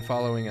that's been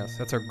following us.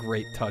 That's our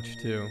great touch,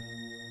 too.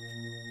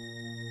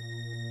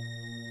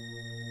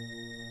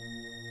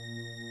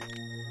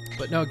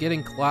 But no,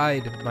 getting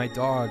Clyde, my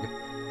dog,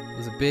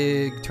 was a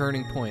big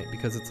turning point,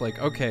 because it's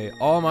like, okay,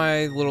 all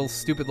my little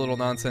stupid little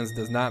nonsense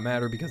does not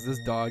matter because this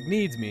dog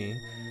needs me.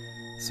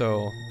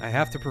 So I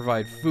have to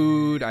provide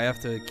food, I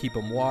have to keep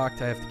him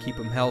walked, I have to keep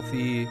him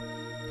healthy,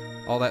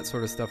 all that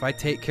sort of stuff. I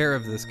take care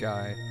of this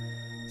guy.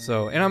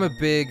 So, and I'm a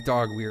big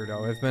dog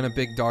weirdo. I've been a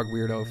big dog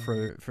weirdo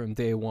from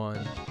day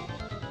one.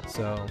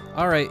 So,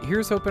 alright,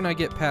 here's hoping I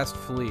get past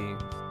Flea.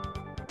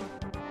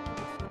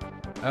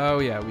 Oh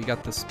yeah, we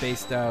got the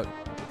spaced out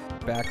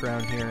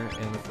background here,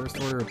 and the first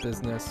order of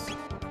business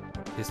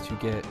is to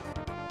get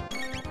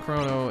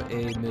Chrono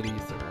a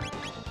mid-ether.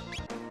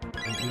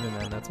 And even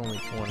then, that's only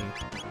 20.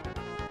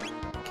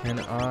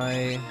 Can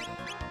I...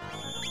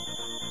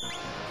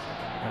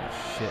 Oh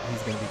shit,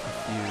 he's gonna be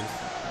confused.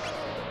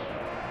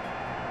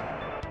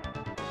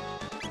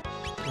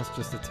 Let's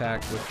just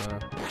attack with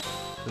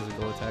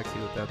physical attack, see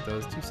what that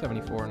does.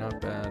 274, not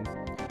bad.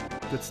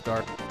 Good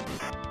start.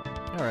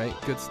 Alright,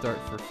 good start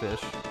for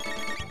fish.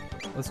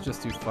 Let's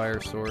just do fire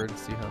sword,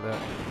 see how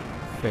that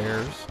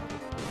fares.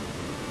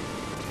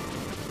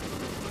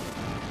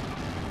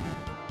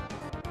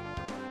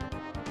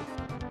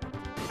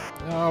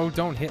 Oh,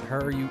 don't hit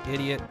her, you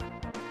idiot.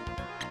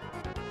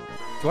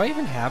 Do I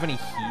even have any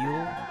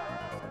heal?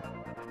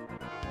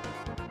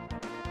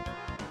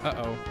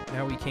 Uh-oh,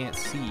 now we can't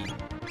see.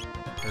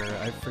 Or,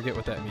 I forget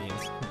what that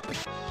means.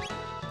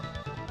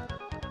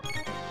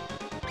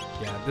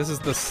 Yeah, this is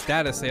the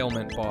status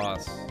ailment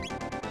boss.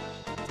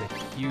 It's a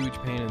huge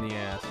pain in the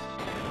ass.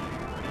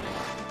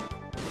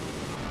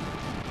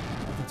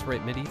 That's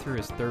right, mid-ether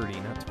is 30,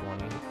 not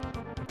 20.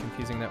 I'm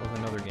confusing that with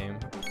another game.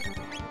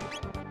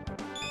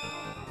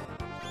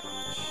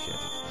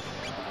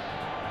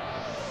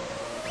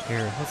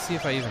 Here, let's see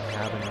if I even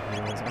have any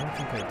heals. I don't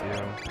think I do.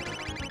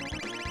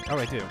 Oh,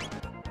 I do.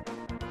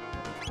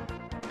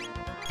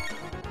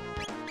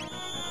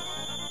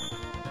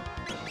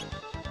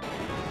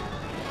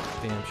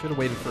 Damn, should have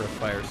waited for a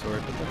fire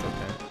sword, but that's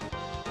okay.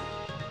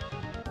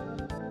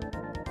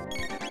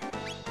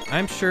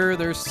 I'm sure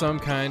there's some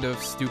kind of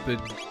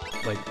stupid,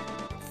 like,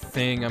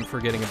 thing I'm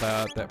forgetting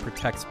about that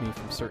protects me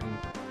from certain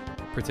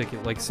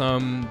particular, like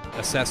some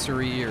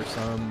accessory or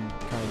some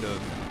kind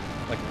of,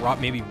 like,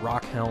 maybe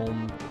rock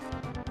helm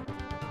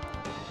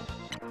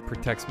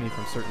protects me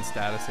from certain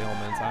status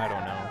ailments. I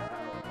don't know.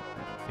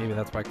 Maybe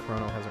that's why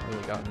Chrono hasn't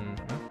really gotten...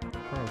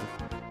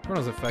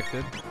 Chrono's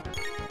affected.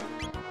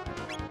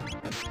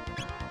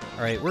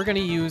 Alright, we're gonna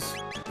use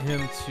him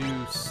to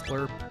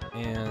slurp,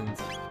 and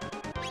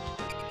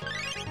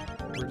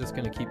we're just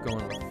gonna keep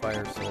going with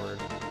Fire Sword.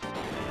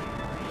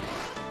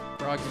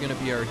 Frog's gonna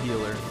be our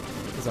healer,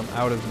 because I'm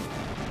out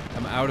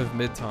of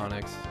mid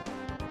tonics.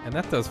 And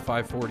that does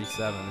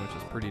 547, which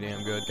is pretty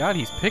damn good. God,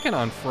 he's picking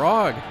on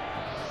Frog!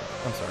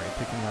 I'm sorry,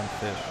 picking on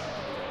Fish.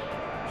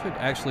 Should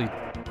actually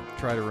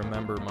try to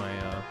remember my,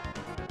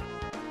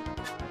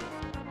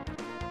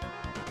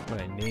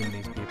 what I name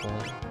these people.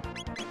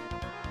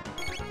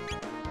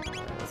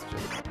 Yeah, let's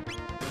just...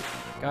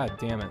 God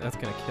damn it, that's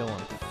gonna kill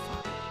him.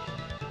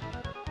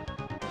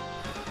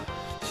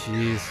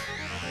 Jeez.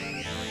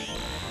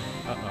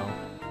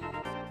 Uh-oh.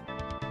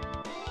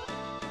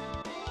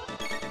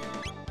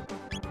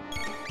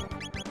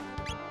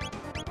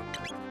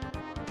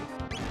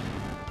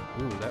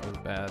 Ooh, that was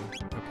bad.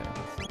 Okay,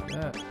 let's do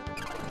that.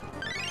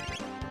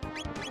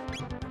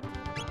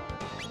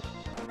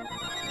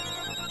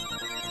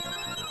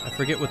 I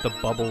forget what the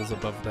bubbles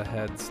above the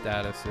head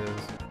status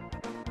is.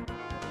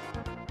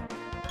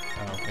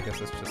 Oh, I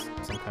guess it's just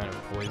some kind of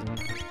poison.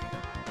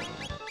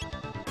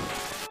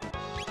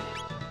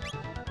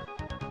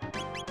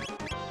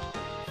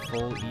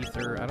 Full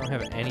ether. I don't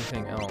have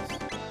anything else.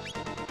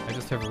 I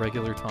just have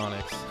regular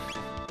tonics.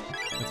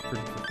 That's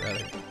pretty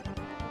pathetic.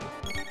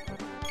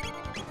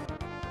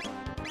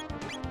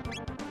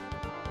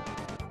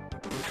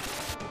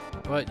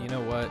 But you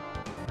know what?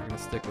 We're gonna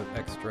stick with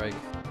X Strike.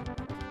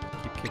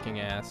 Keep kicking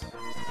ass.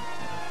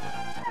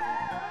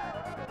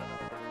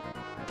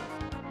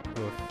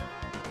 Oof.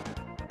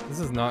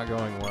 This is not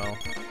going well.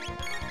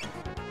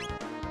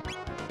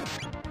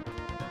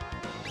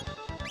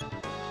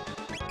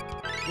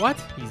 What?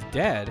 He's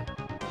dead?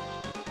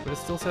 But it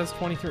still says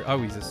 23.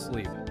 Oh, he's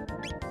asleep.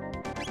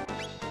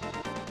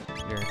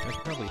 Here, I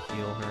should probably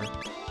heal her.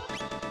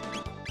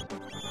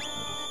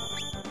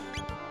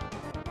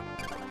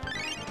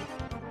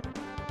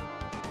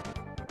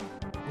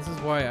 This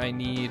is why I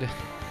need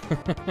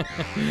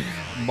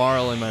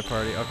Marl in my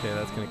party. Okay,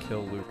 that's gonna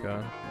kill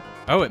Luca.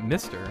 Oh, it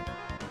missed her.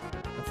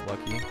 That's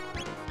lucky.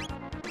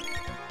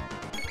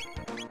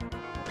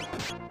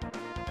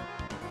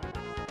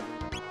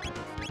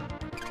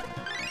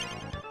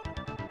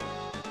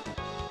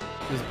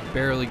 Just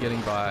barely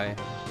getting by.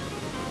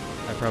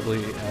 I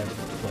probably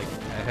have, like,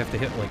 I have to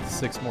hit like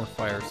 6 more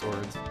Fire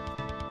Swords.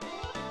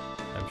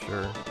 I'm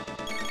sure.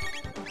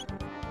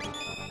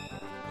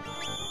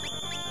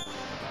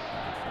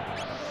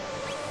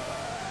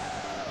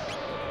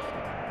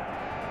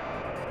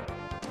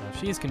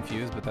 She's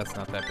confused, but that's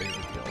not that big of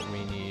a deal.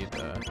 We need,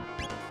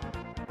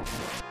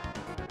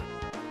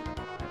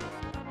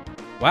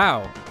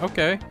 Wow,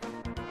 okay.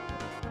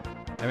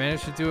 I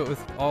managed to do it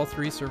with all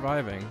 3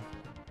 surviving.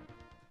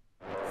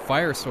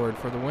 Fire Sword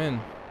for the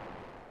win.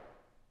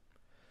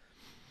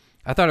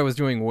 I thought I was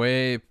doing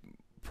way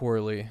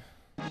poorly.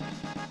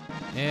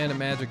 And a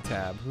magic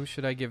tab. Who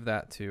should I give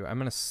that to? I'm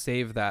gonna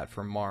save that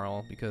for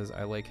Marl, because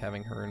I like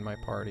having her in my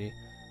party.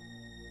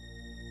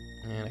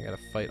 And I gotta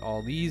fight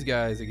all these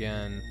guys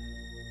again.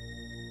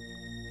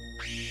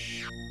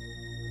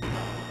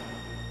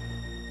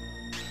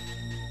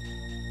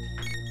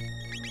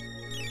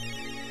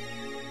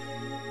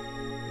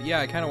 Yeah,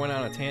 I kind of went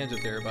on a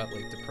tangent there about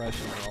like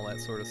depression and all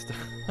that sort of stuff.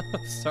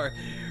 Sorry,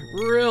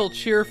 real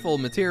cheerful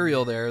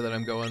material there that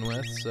I'm going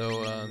with.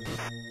 So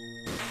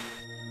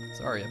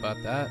sorry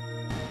about that.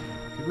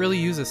 Could really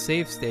use a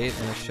safe state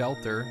and a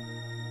shelter.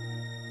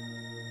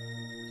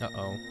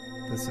 Uh-oh,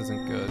 this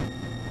isn't good.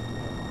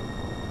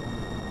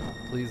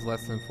 Please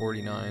less than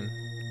 49.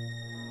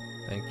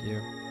 Thank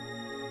you.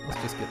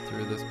 Let's just get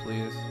through this,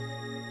 please.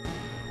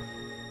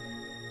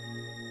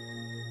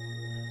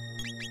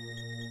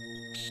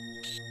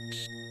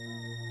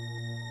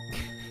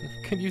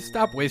 Can you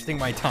stop wasting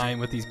my time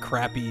with these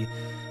crappy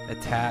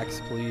attacks,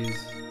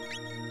 please? I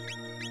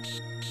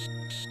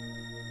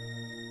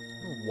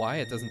don't know why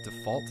it doesn't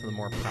default to the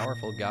more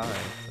powerful guy.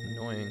 It's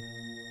annoying.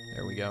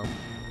 There we go.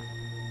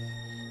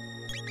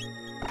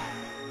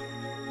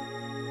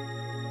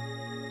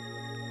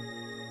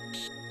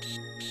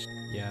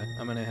 Yeah,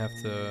 I'm gonna have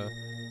to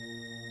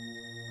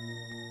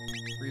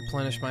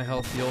replenish my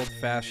health the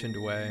old-fashioned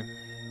way.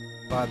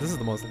 Wow, this is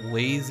the most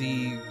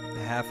lazy,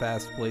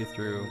 half-assed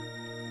playthrough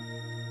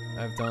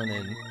I've done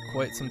in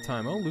quite some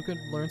time. Oh, Luca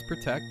learns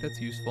Protect.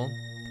 That's useful.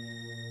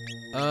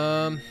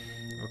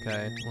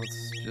 Okay,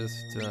 let's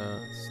just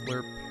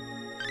slurp.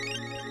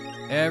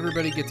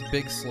 Everybody gets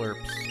big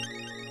slurps.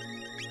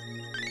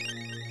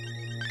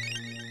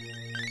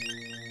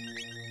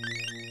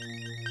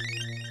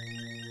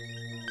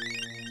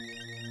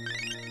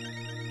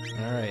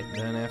 Alright,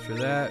 then after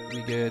that,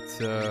 we get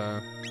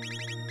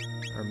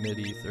our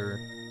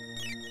mid-ether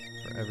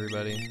for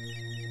everybody.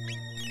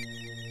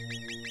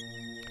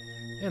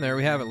 And there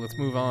we have it. Let's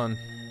move on.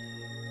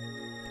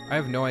 I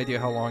have no idea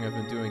how long I've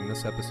been doing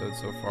this episode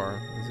so far.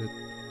 Is it...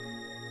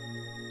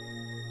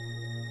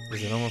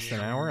 Is it almost an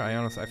hour?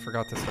 I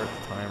forgot to start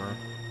the timer.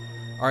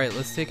 Alright,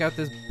 let's take out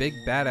this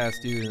big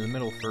badass dude in the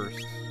middle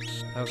first.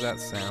 How's that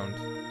sound?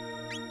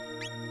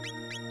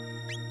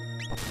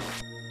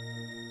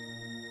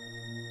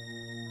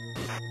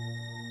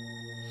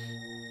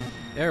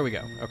 There we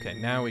go. Okay,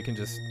 now we can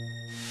just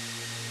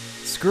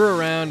screw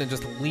around and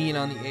just lean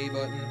on the A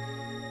button.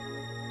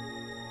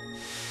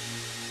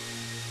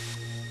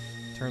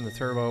 Turn the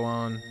turbo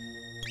on.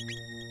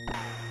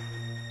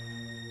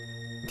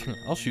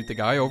 I'll shoot the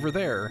guy over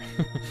there.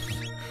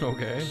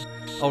 Okay.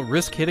 I'll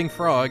risk hitting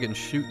Frog and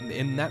shoot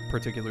in that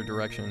particular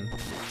direction.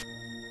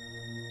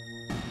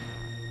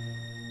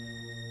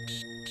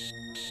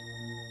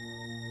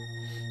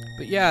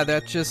 But yeah,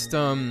 that just,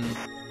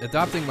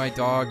 adopting my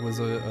dog was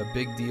a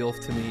big deal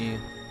to me.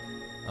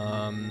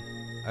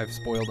 I've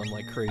spoiled him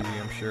like crazy,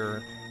 I'm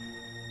sure.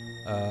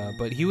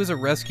 But he was a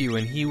rescue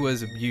and he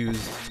was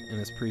abused in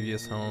his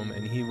previous home,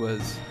 and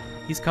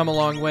he's come a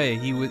long way.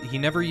 He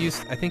never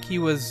used, I think he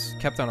was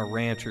kept on a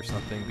ranch or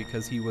something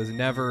because he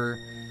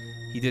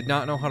did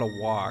not know how to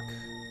walk.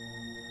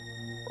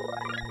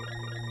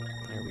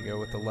 There we go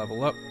with the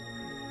level up.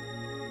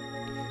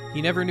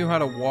 He never knew how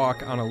to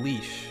walk on a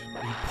leash.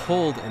 He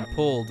pulled and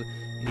pulled,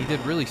 and he did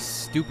really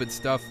stupid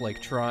stuff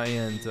like try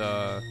and,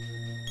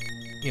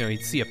 you know,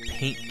 he'd see a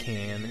paint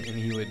can and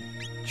he would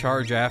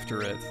charge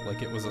after it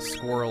like it was a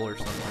squirrel or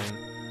something.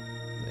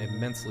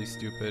 Immensely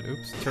stupid.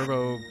 Oops,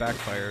 turbo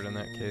backfired in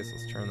that case.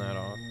 Let's turn that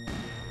off.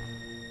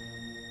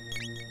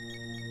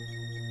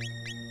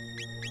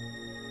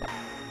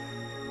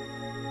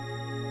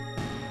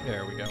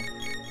 There we go.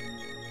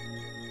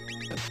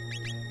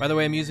 By the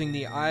way, I'm using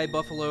the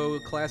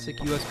iBuffalo Classic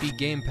USB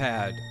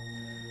gamepad.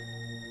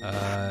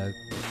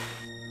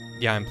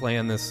 Yeah, I'm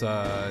playing this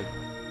on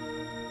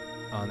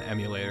the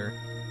emulator.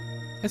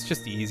 It's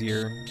just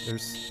easier.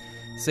 There's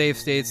save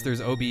states,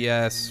 there's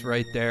OBS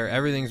right there.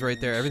 Everything's right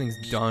there. Everything's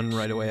done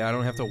right away. I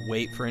don't have to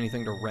wait for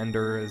anything to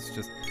render. It's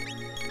just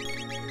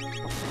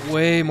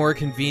way more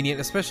convenient,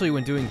 especially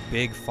when doing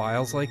big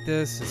files like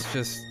this. It's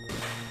just,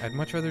 I'd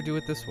much rather do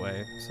it this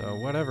way, so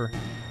whatever.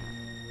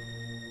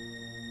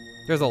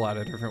 There's a lot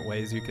of different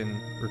ways you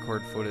can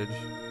record footage.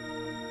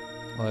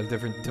 A lot of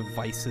different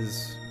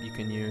devices you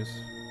can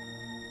use.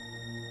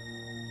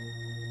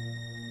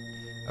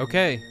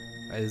 Okay,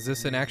 is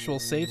this an actual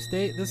save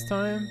state this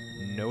time?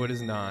 No, it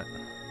is not.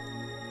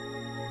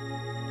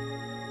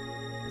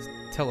 This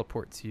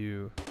teleports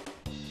you.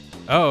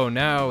 Oh,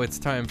 now it's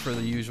time for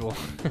the usual.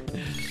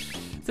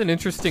 It's an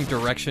interesting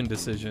direction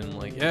decision.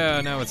 Like,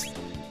 yeah, now it's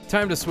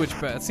time to switch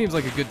back. It seems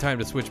like a good time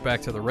to switch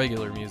back to the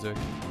regular music.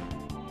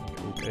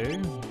 Okay.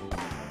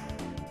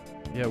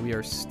 Yeah, we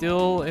are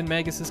still in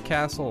Magus's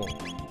castle.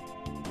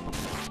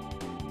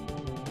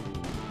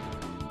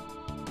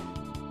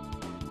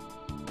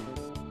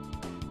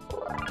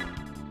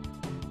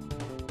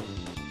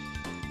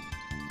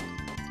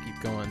 Let's keep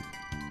going.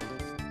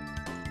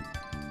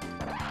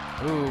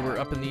 Ooh, we're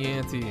up in the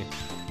ante.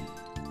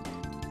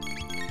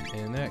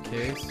 In that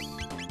case...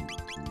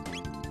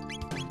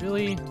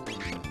 Really?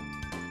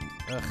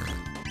 Ugh.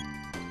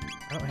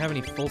 I don't have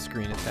any full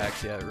screen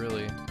attacks yet,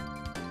 really.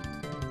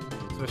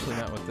 Especially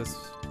not with this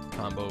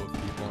combo of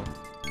people.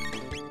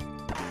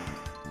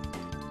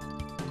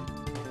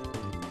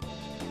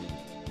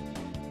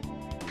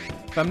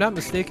 If I'm not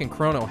mistaken,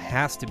 Chrono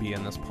has to be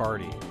in this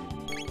party.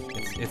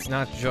 It's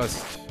not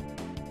just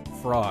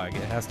Frog.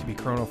 It has to be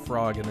Chrono,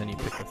 Frog, and then you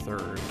pick a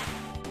third.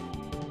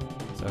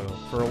 So,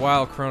 for a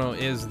while, Chrono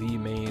is the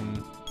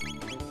main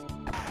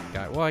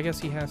guy. Well, I guess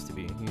he has to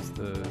be. He's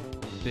the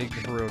big,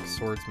 heroic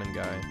swordsman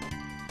guy.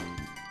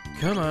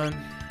 Come on.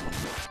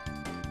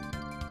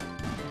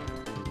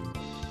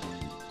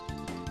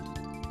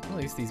 At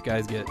least these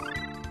guys get...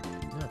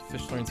 Yeah,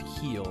 fish learns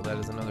heal. That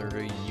is another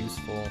very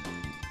useful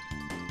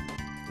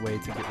way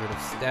to get rid of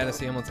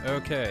status ailments.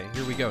 Okay,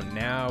 here we go.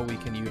 Now we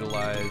can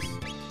utilize...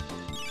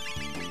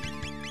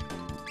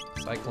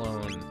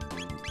 Cyclone.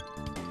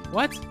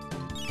 What?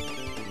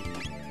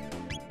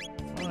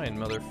 Fine,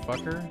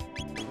 motherfucker.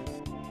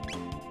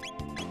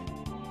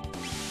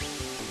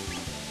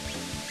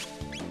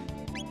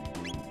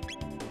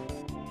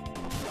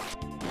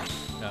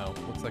 No,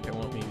 looks like I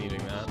won't be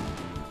needing that.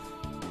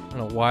 I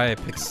don't know why I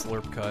picked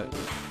Slurp Cut.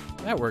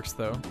 That works,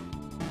 though.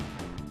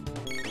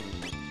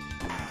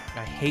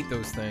 I hate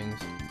those things.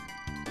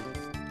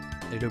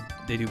 They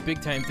do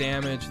big-time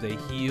damage, they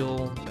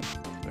heal.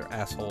 They're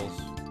assholes.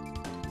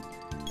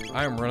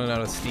 I am running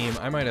out of steam.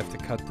 I might have to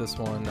cut this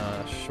one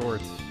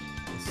short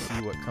and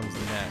see what comes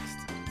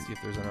next. See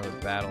if there's another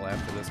battle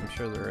after this. I'm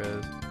sure there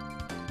is.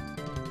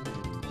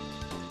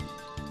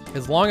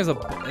 As long as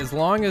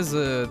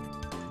a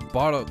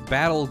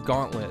battle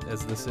gauntlet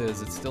as this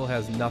is, it still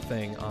has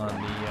nothing on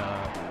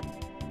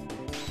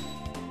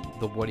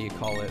the what do you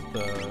call it?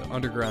 The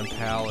underground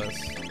palace,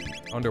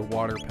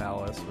 underwater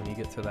palace. When you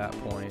get to that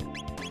point,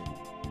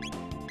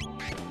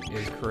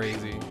 is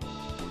crazy.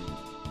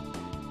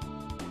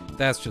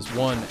 That's just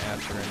one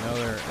after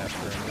another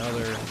after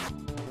another.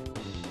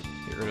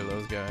 Get rid of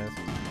those guys.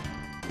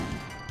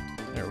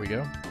 There we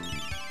go.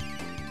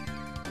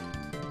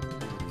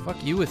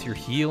 Fuck you with your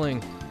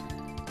healing.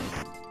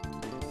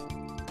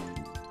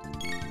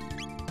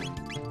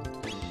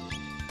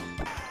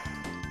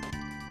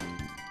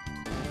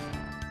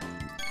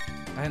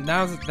 And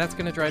now that's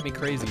gonna drive me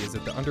crazy. Is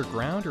it the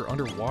underground or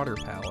underwater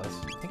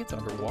palace? I think it's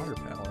underwater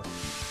palace.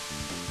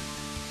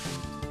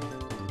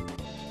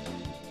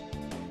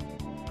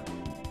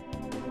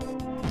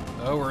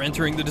 Oh, we're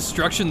entering the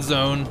destruction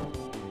zone.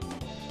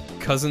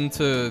 Cousin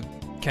to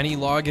Kenny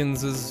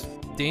Loggins'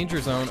 danger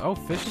zone. Oh,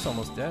 fish is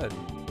almost dead.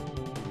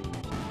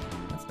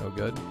 That's no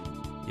good.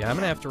 Yeah, I'm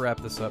gonna have to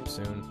wrap this up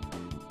soon.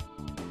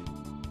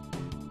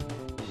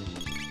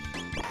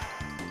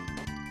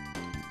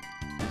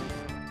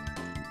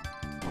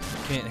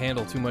 Can't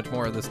handle too much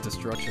more of this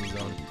destruction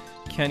zone.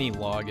 Kenny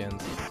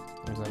Loggins.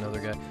 There's another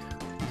guy.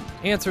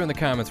 Answer in the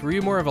comments. Were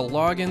you more of a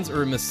Loggins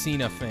or a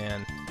Messina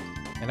fan?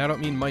 And I don't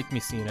mean Mike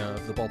Messina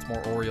of the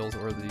Baltimore Orioles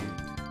or the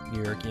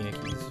New York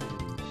Yankees.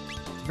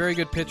 Very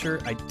good pitcher.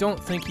 I don't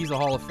think he's a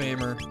Hall of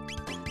Famer.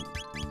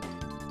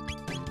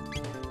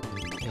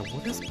 Yeah,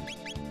 what is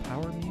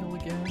Power Meal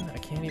again? I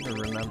can't even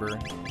remember.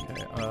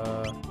 Okay,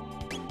 I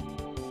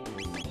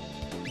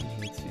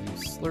need to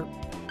slurp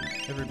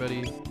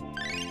everybody.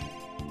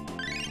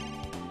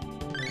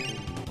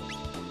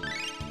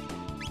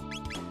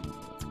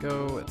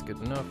 Go. It's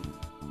good enough.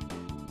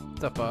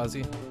 What's up,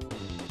 Ozzy?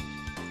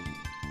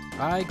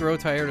 I grow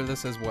tired of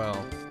this as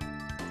well.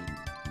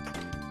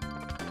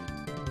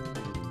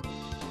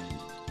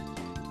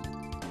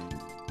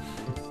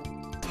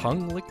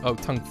 Tongue lick? Oh,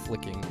 tongue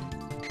flicking.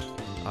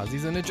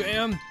 Ozzy's in a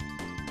jam.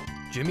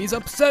 Jimmy's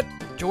upset.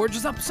 George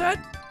is upset.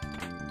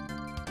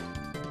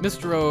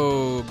 Mr.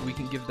 Robe, we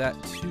can give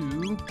that to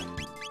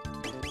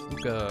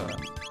Luca.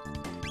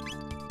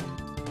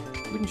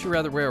 Wouldn't you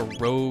rather wear a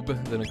robe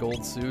than a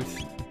gold suit?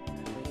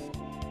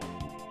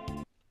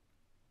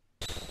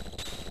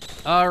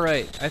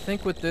 Alright, I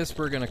think with this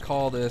we're gonna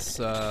call this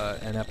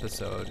an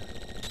episode.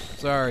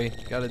 Sorry,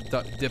 gotta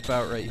dip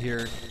out right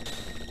here.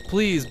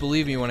 Please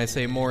believe me when I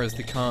say more is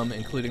to come,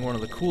 including one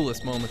of the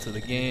coolest moments of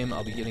the game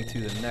I'll be getting to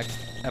the next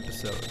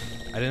episode.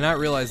 I did not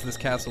realize this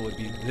castle would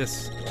be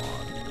this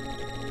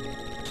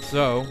long.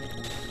 So,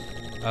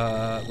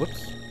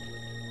 whoops.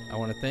 I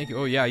want to thank you.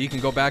 Oh yeah, you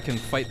can go back and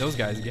fight those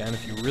guys again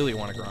if you really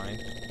want to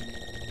grind.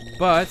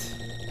 But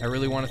I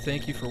really want to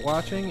thank you for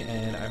watching,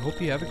 and I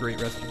hope you have a great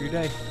rest of your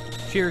day.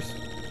 Cheers.